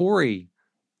about Corey?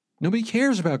 Nobody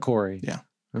cares about Corey. Yeah.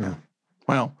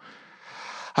 Well,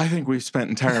 I think we've spent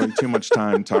entirely too much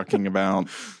time talking about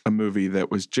a movie that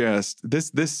was just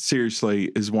this seriously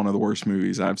is one of the worst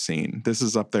movies I've seen. This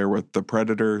is up there with The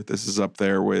Predator. This is up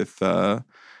there with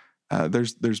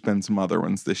there's been some other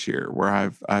ones this year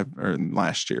where or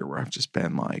last year where I've just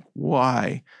been like,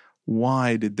 why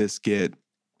did this get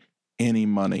any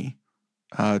money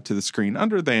to the screen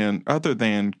other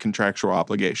than contractual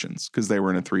obligations because they were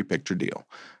in a 3-picture deal.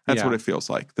 That's what it feels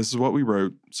like. This is what we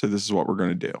wrote, so this is what we're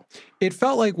going to do. It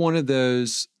felt like one of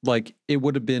those, like it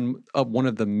would have been one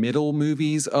of the middle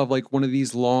movies of like one of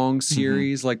these long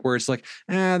series, like where it's like,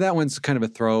 that one's kind of a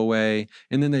throwaway,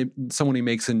 and then somebody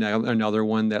makes another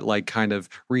one that like kind of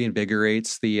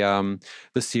reinvigorates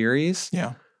the series.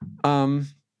 Yeah.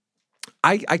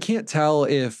 I can't tell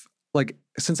if like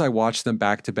since I watched them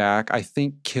back to back, I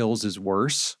think Kills is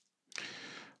worse.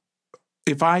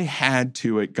 If I had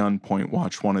to at gunpoint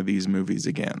watch one of these movies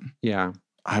again,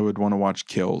 I would want to watch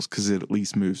Kills because it at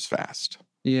least moves fast.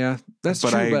 Yeah, that's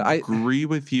true. But I agree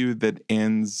with you that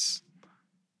Ends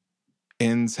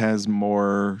has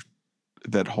more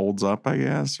that holds up, I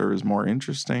guess, or is more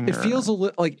interesting. It feels a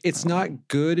little like it's not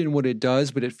good in what it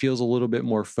does, but it feels a little bit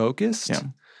more focused. Yeah.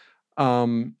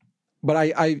 But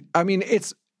I mean,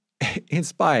 it's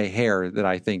by a hair that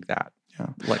I think that. Yeah.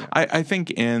 Like I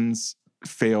think Ends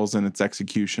fails in its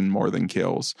execution more than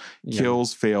Kills. Yeah.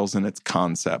 Kills fails in its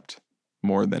concept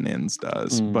more than Ends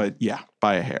does. But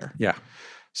by a hair. Yeah.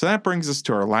 So that brings us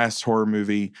to our last horror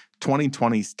movie,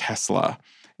 2020's Tesla.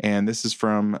 And this is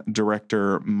from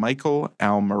director Michael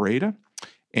Almereyda.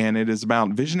 And it is about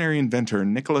visionary inventor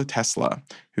Nikola Tesla,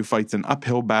 who fights an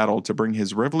uphill battle to bring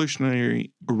his revolutionary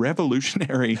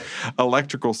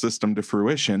electrical system to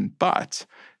fruition, but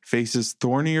faces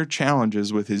thornier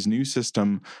challenges with his new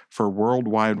system for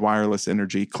worldwide wireless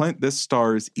energy. Clint, this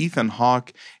stars Ethan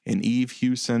Hawke and Eve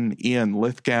Hewson, Ian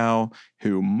Lithgow,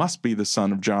 who must be the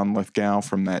son of John Lithgow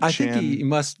from that I chin. think he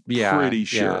must, Pretty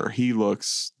sure. He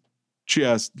looks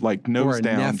just like nose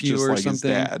down, just like his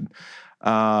dad.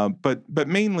 But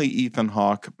mainly Ethan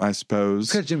Hawke, I suppose.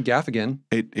 It's got Jim Gaffigan.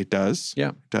 It does. Yeah.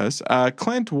 It does.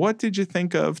 Clint, what did you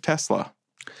think of Tesla?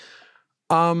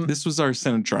 This was our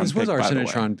Cinetron pick. This was our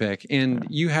Cinetron pick. And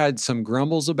you had some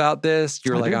grumbles about this.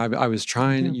 You're like, I was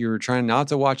trying, you were trying not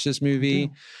to watch this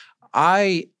movie.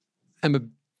 I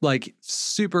am like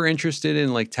super interested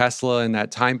in like Tesla and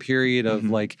that time period of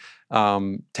like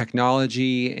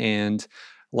technology and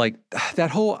like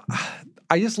that whole,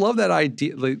 I just love that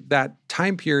idea, like that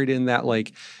time period in that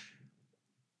like,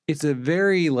 it's a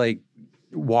very like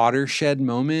watershed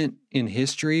moment in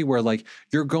history where like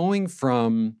you're going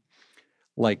from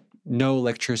like no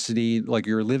electricity, like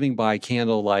you're living by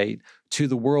candlelight to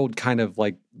the world kind of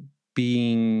like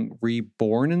being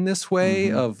reborn in this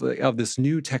way of this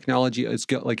new technology.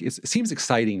 It seems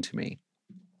exciting to me.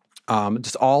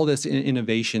 Just all this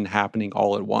innovation happening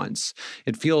all at once.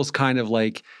 It feels kind of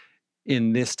like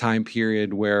in this time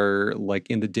period where like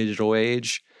in the digital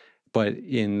age, but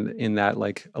in that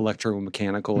like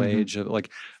electromechanical age of like,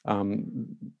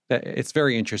 it's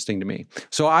very interesting to me.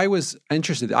 So I was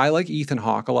interested. I like Ethan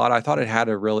Hawke a lot. I thought it had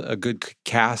a good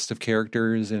cast of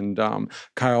characters, and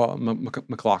Kyle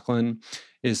MacLachlan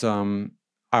is I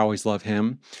always love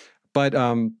him, but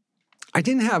I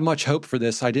didn't have much hope for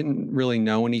this. I didn't really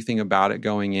know anything about it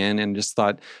going in, and just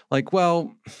thought like,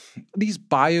 well, these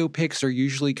biopics are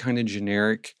usually kind of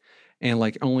generic and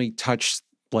like only touch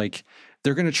like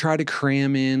they're going to try to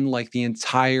cram in like the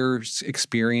entire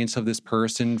experience of this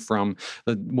person from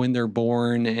when they're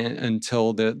born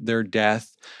until their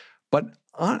death. But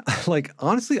like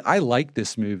honestly, I like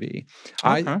this movie.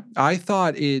 Okay. I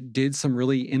thought it did some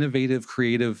really innovative,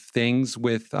 creative things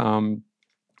with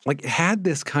like it had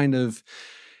this kind of.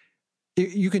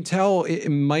 You can tell it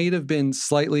might have been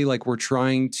slightly like we're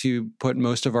trying to put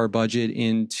most of our budget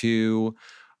into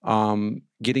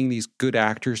getting these good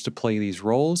actors to play these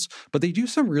roles, but they do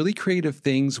some really creative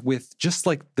things with just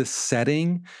like the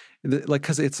setting, like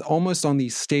because it's almost on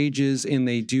these stages and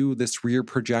they do this rear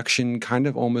projection, kind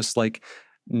of almost like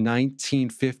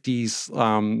 1950s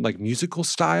like musical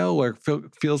style, where it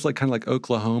feels like kind of like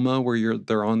Oklahoma, where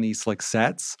they're on these like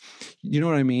sets. You know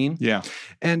what I mean? Yeah.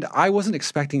 And I wasn't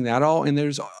expecting that at all. And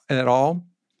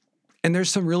there's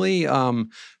some really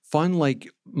fun, like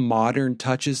modern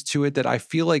touches to it that I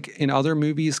feel like in other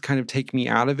movies kind of take me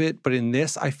out of it. But in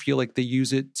this, I feel like they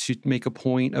use it to make a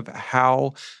point of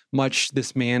how much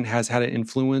this man has had an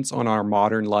influence on our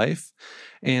modern life,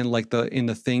 and like in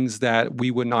the things that we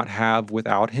would not have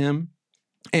without him.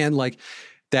 And like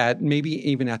that maybe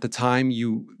even at the time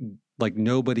like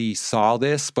nobody saw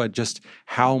this, but just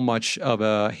how much of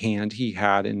a hand he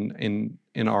had in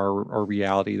our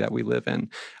reality that we live in.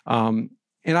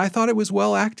 And I thought it was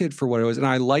well acted for what it was. And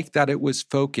I liked that it was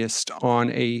focused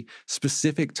on a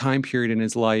specific time period in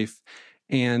his life.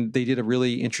 And they did a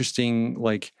really interesting,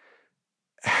 like,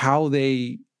 how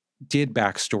they did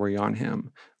backstory on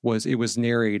him it was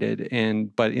narrated,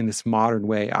 but in this modern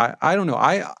way. I don't know.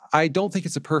 I don't think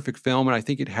it's a perfect film, and I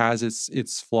think it has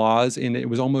its flaws, and it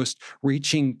was almost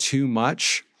reaching too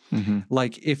much. Mm-hmm.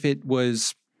 Like if it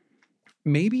was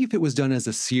done as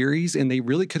a series, and they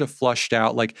really could have flushed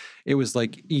out, like it was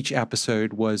like each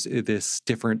episode was this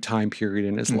different time period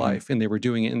in his life, and they were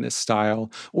doing it in this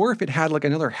style, or if it had like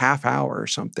another half hour or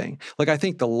something. Like I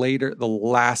think the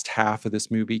last half of this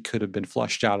movie could have been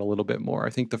flushed out a little bit more. I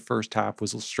think the first half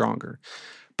was a little stronger,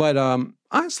 but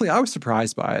honestly, I was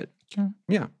surprised by it. Okay.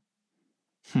 Yeah.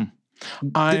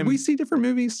 Did we see different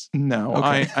movies? No,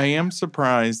 okay. I am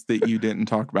surprised that you didn't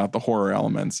talk about the horror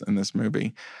elements in this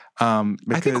movie. I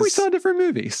think we saw different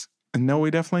movies. No, we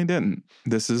definitely didn't.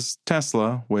 This is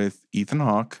Tesla with Ethan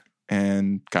Hawke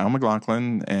and Kyle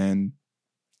MacLachlan and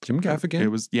Jim Gaffigan. It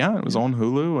was on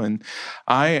Hulu, and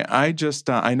I just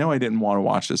I know I didn't want to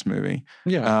watch this movie.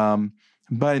 Yeah.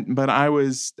 But I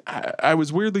was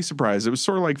weirdly surprised. It was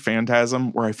sort of like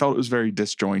Phantasm, where I felt it was very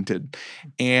disjointed.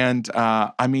 And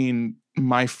I mean,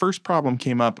 my first problem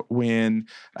came up when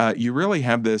you really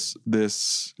have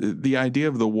the idea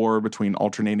of the war between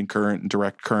alternating current and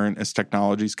direct current as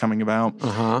technologies coming about.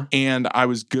 Uh-huh. And I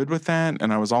was good with that,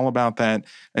 and I was all about that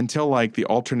until like the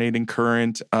alternating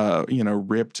current,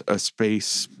 ripped a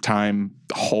space-time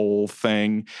whole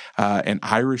thing, and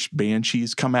Irish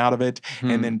banshees come out of it,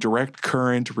 and then direct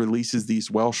current releases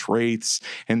these Welsh wraiths,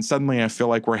 and suddenly I feel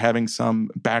like we're having some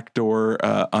backdoor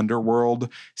Underworld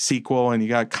sequel, and you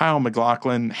got Kyle MacLachlan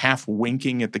half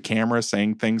winking at the camera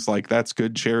saying things like, "That's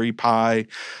good cherry pie."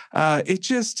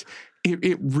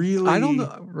 It really, I don't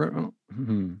know.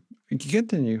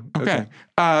 Continue. Okay.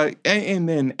 And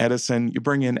then Edison, you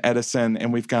bring in Edison,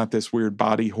 and we've got this weird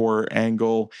body horror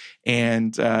angle,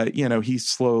 and he's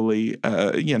slowly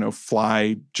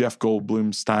fly Jeff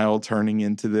Goldblum style turning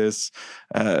into this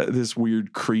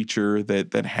weird creature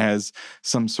that has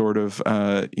some sort of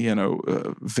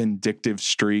vindictive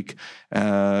streak.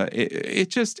 It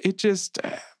just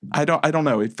I don't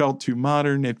know. It felt too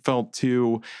modern. It felt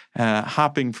too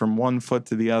hopping from one foot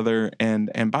to the other,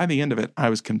 and by the end of it, I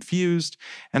was confused,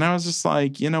 and I was just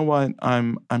like, you know what?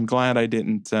 I'm glad I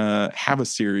didn't have a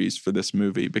series for this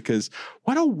movie, because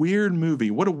what a weird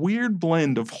movie! What a weird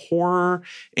blend of horror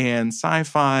and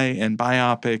sci-fi and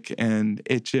biopic, and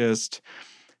it just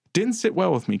didn't sit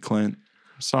well with me, Clint.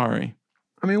 I'm sorry.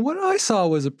 I mean, what I saw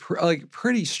was a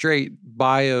pretty straight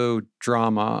bio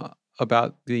drama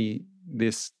about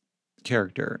this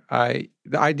character. I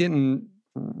didn't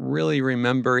really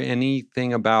remember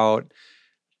anything about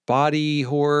body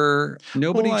horror.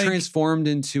 Nobody transformed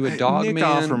into a dog Nick man.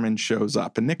 Offerman shows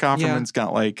up, and Nick Offerman's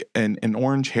got like an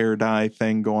orange hair dye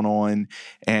thing going on,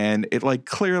 and it like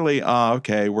clearly,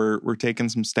 okay, we're taking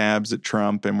some stabs at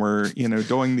Trump, and we're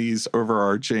doing these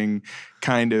overarching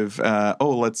kind of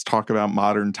let's talk about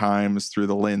modern times through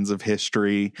the lens of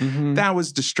history. Mm-hmm. That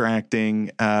was distracting,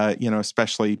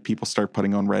 especially people start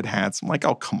putting on red hats. I'm like,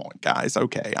 oh, come on, guys.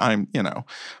 Okay, I'm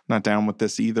not down with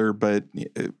this either, but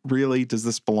really, does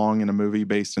this belong in a movie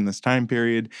based in this time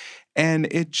period? And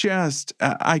it just,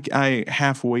 I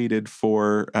half waited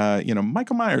for,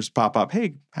 Michael Myers pop up.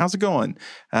 Hey, how's it going?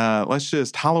 Let's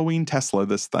just Halloween Tesla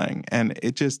this thing. And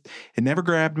it never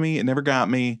grabbed me. It never got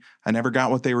me. I never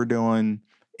got what they were doing.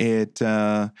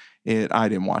 I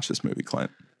didn't watch this movie,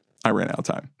 Clint. I ran out of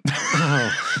time.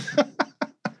 Oh.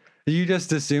 You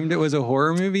just assumed it was a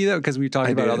horror movie, though? Because we talked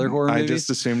about other horror movies? I just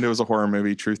assumed it was a horror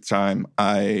movie, truth time.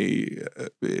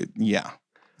 Yeah.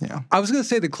 I was going to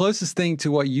say the closest thing to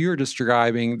what you're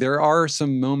describing, there are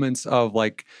some moments of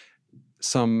like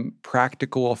some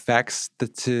practical effects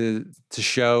to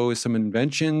show some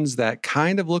inventions that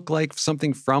kind of look like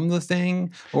something from The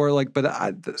Thing, or like,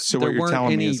 so what you're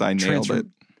telling me is I nailed it.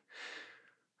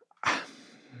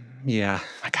 Yeah.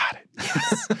 I got it.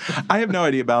 Yes. I have no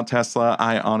idea about Tesla.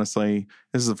 I honestly,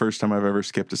 this is the first time I've ever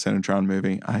skipped a Sinatron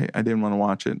movie. I didn't want to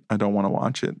watch it. I don't want to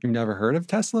watch it. You've never heard of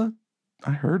Tesla?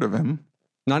 I heard of him.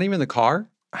 Not even the car?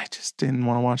 I just didn't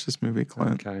want to watch this movie,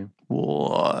 Clint. Okay.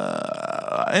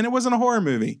 And it wasn't a horror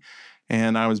movie.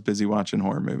 And I was busy watching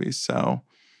horror movies. So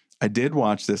I did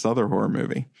watch this other horror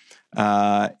movie.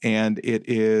 And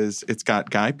it's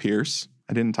got Guy Pearce.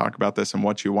 I didn't talk about this in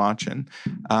What You Watching.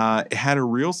 It had a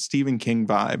real Stephen King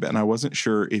vibe, and I wasn't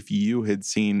sure if you had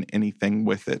seen anything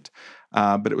with it.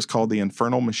 But it was called The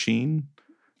Infernal Machine.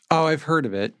 Oh, I've heard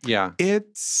of it. Yeah. It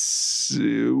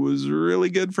was really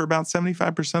good for about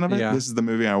 75% of it. Yeah. This is the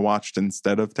movie I watched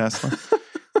instead of Tesla.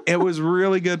 It was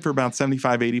really good for about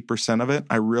 75-80% of it.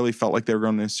 I really felt like they were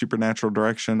going in a supernatural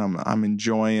direction. I'm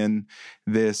enjoying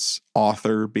this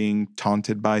author being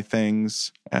taunted by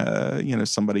things.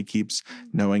 Somebody keeps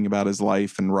knowing about his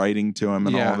life and writing to him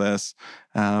and all this.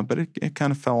 But it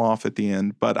kind of fell off at the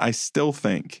end. But I still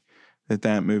think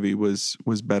that movie was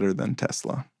better than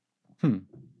Tesla.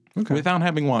 Okay. Without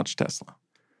having watched Tesla.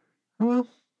 Well,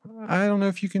 I don't know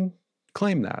if you can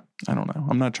claim that. I don't know.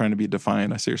 I'm not trying to be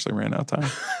defiant. I seriously ran out of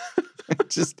time. I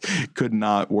just could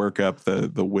not work up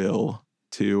the will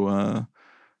to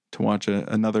watch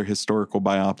another historical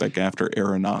biopic after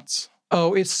Aeronauts.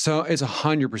 Oh, it's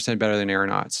 100% better than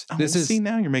Aeronauts. See,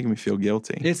 now you're making me feel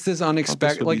guilty. It's this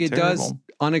unexpected, like it does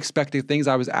unexpected things.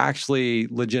 I was actually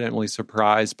legitimately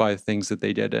surprised by things that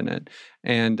they did in it.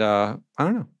 And I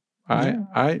don't know.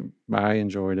 I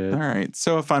enjoyed it. All right.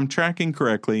 So if I'm tracking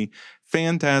correctly,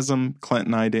 Phantasm, Clint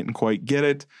and I didn't quite get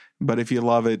it, but if you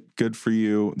love it, good for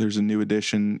you. There's a new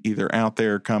edition either out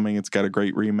there or coming. It's got a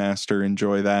great remaster.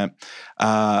 Enjoy that.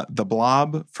 The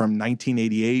Blob from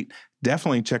 1988.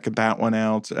 Definitely check that one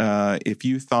out. If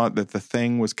you thought that The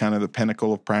Thing was kind of the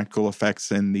pinnacle of practical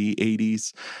effects in the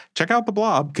 80s, check out The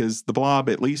Blob, because The Blob,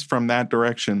 at least from that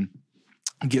direction,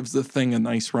 gives The Thing a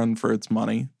nice run for its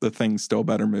money. The Thing's still a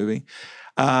better movie.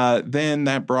 Then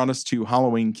that brought us to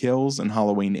Halloween Kills and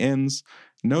Halloween Ends.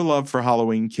 No love for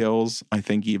Halloween Kills. I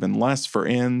think even less for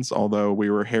Ends, although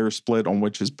we were hair split on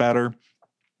which is better.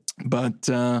 But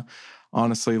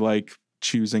honestly, like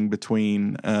choosing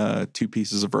between two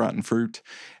pieces of rotten fruit.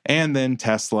 And then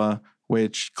Tesla,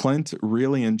 which Clint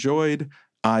really enjoyed.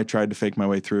 I tried to fake my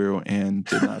way through and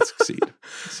did not succeed.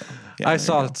 So, I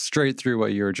saw straight through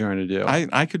what you were trying to do.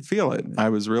 I could feel it. I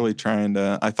was really trying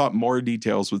to. I thought more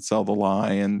details would sell the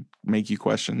lie and make you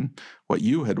question what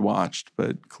you had watched,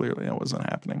 but clearly that wasn't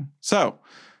happening. So,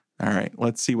 all right,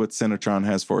 let's see what Sinatron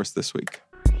has for us this week.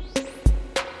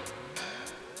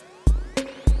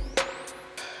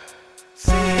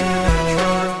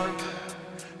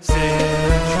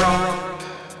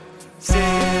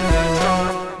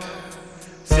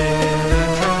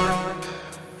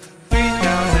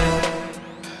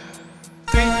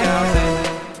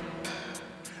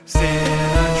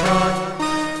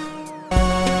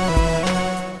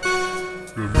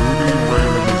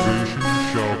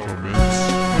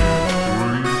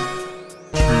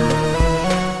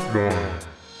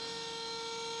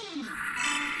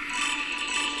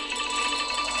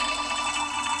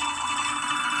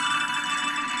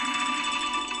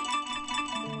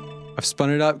 I've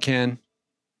spun it up, Ken,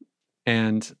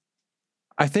 and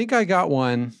I think I got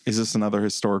one. Is this another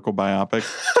historical biopic?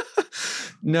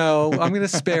 No, I'm going to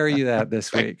spare you that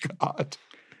this week. God.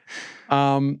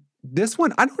 This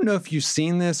one, I don't know if you've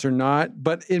seen this or not,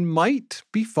 but it might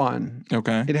be fun.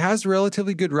 Okay. It has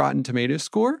relatively good Rotten Tomatoes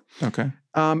score. Okay.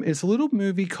 It's a little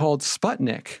movie called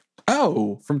Sputnik.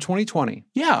 Oh. From 2020.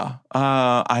 Yeah.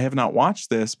 I have not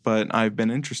watched this, but I've been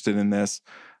interested in this.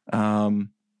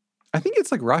 I think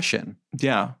it's like Russian.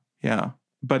 Yeah. Yeah.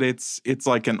 But it's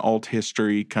like an alt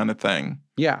history kind of thing.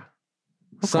 Yeah.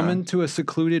 Okay. Summoned to a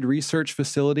secluded research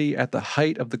facility at the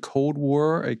height of the Cold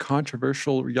War, a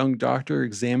controversial young doctor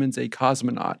examines a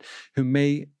cosmonaut who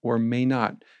may or may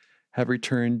not have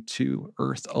returned to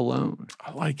Earth alone.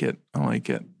 I like it.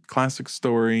 Classic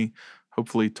story,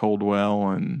 hopefully told well,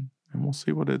 and we'll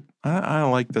see what it... I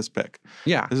like this pick.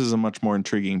 Yeah. This is a much more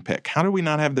intriguing pick. How do we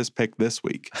not have this pick this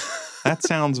week? That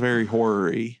sounds very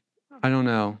horror-y. I don't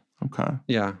know. Okay.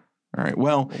 Yeah. All right.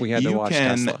 Well, we had to watch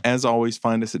can, Tesla. As always,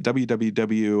 find us at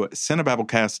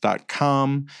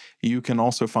www.cinebabblecast.com. You can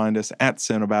also find us at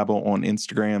Cinebabble on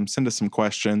Instagram. Send us some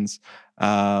questions.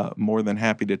 More than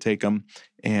happy to take them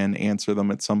and answer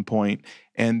them at some point.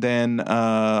 And then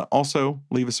also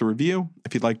leave us a review.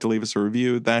 If you'd like to leave us a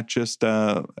review, that just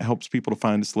helps people to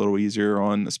find us a little easier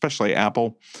on especially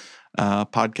Apple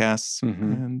podcasts.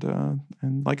 And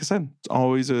like I said, it's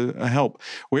always a help.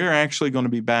 We're actually going to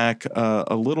be back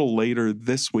a little later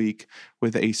this week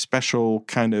with a special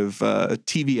kind of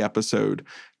TV episode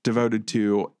devoted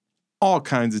to all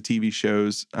kinds of TV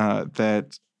shows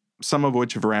that some of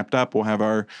which have wrapped up. We'll have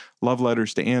our love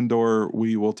letters to Andor.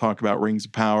 We will talk about Rings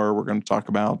of Power. We're going to talk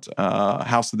about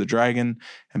House of the Dragon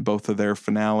and both of their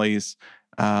finales,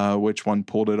 which one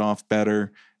pulled it off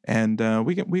better. And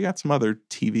we got some other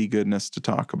TV goodness to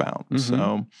talk about.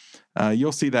 So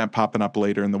you'll see that popping up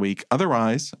later in the week.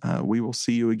 Otherwise, we will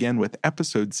see you again with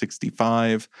episode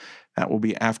 65. That will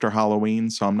be after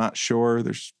Halloween, so I'm not sure.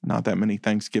 There's not that many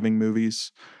Thanksgiving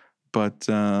movies, but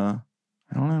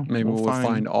I don't know. Maybe we'll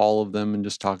find all of them and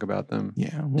just talk about them.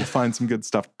 Yeah, we'll find some good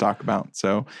stuff to talk about.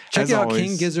 So check out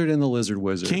King Gizzard and the Lizard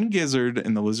Wizard. King Gizzard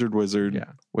and the Lizard Wizard,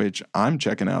 which I'm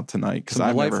checking out tonight because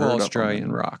I've never heard of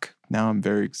Australian rock. Now I'm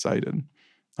very excited.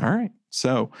 All right.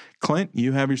 So, Clint,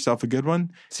 you have yourself a good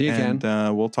one. See you again.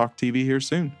 And we'll talk TV here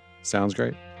soon. Sounds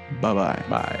great. Bye-bye.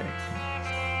 Bye.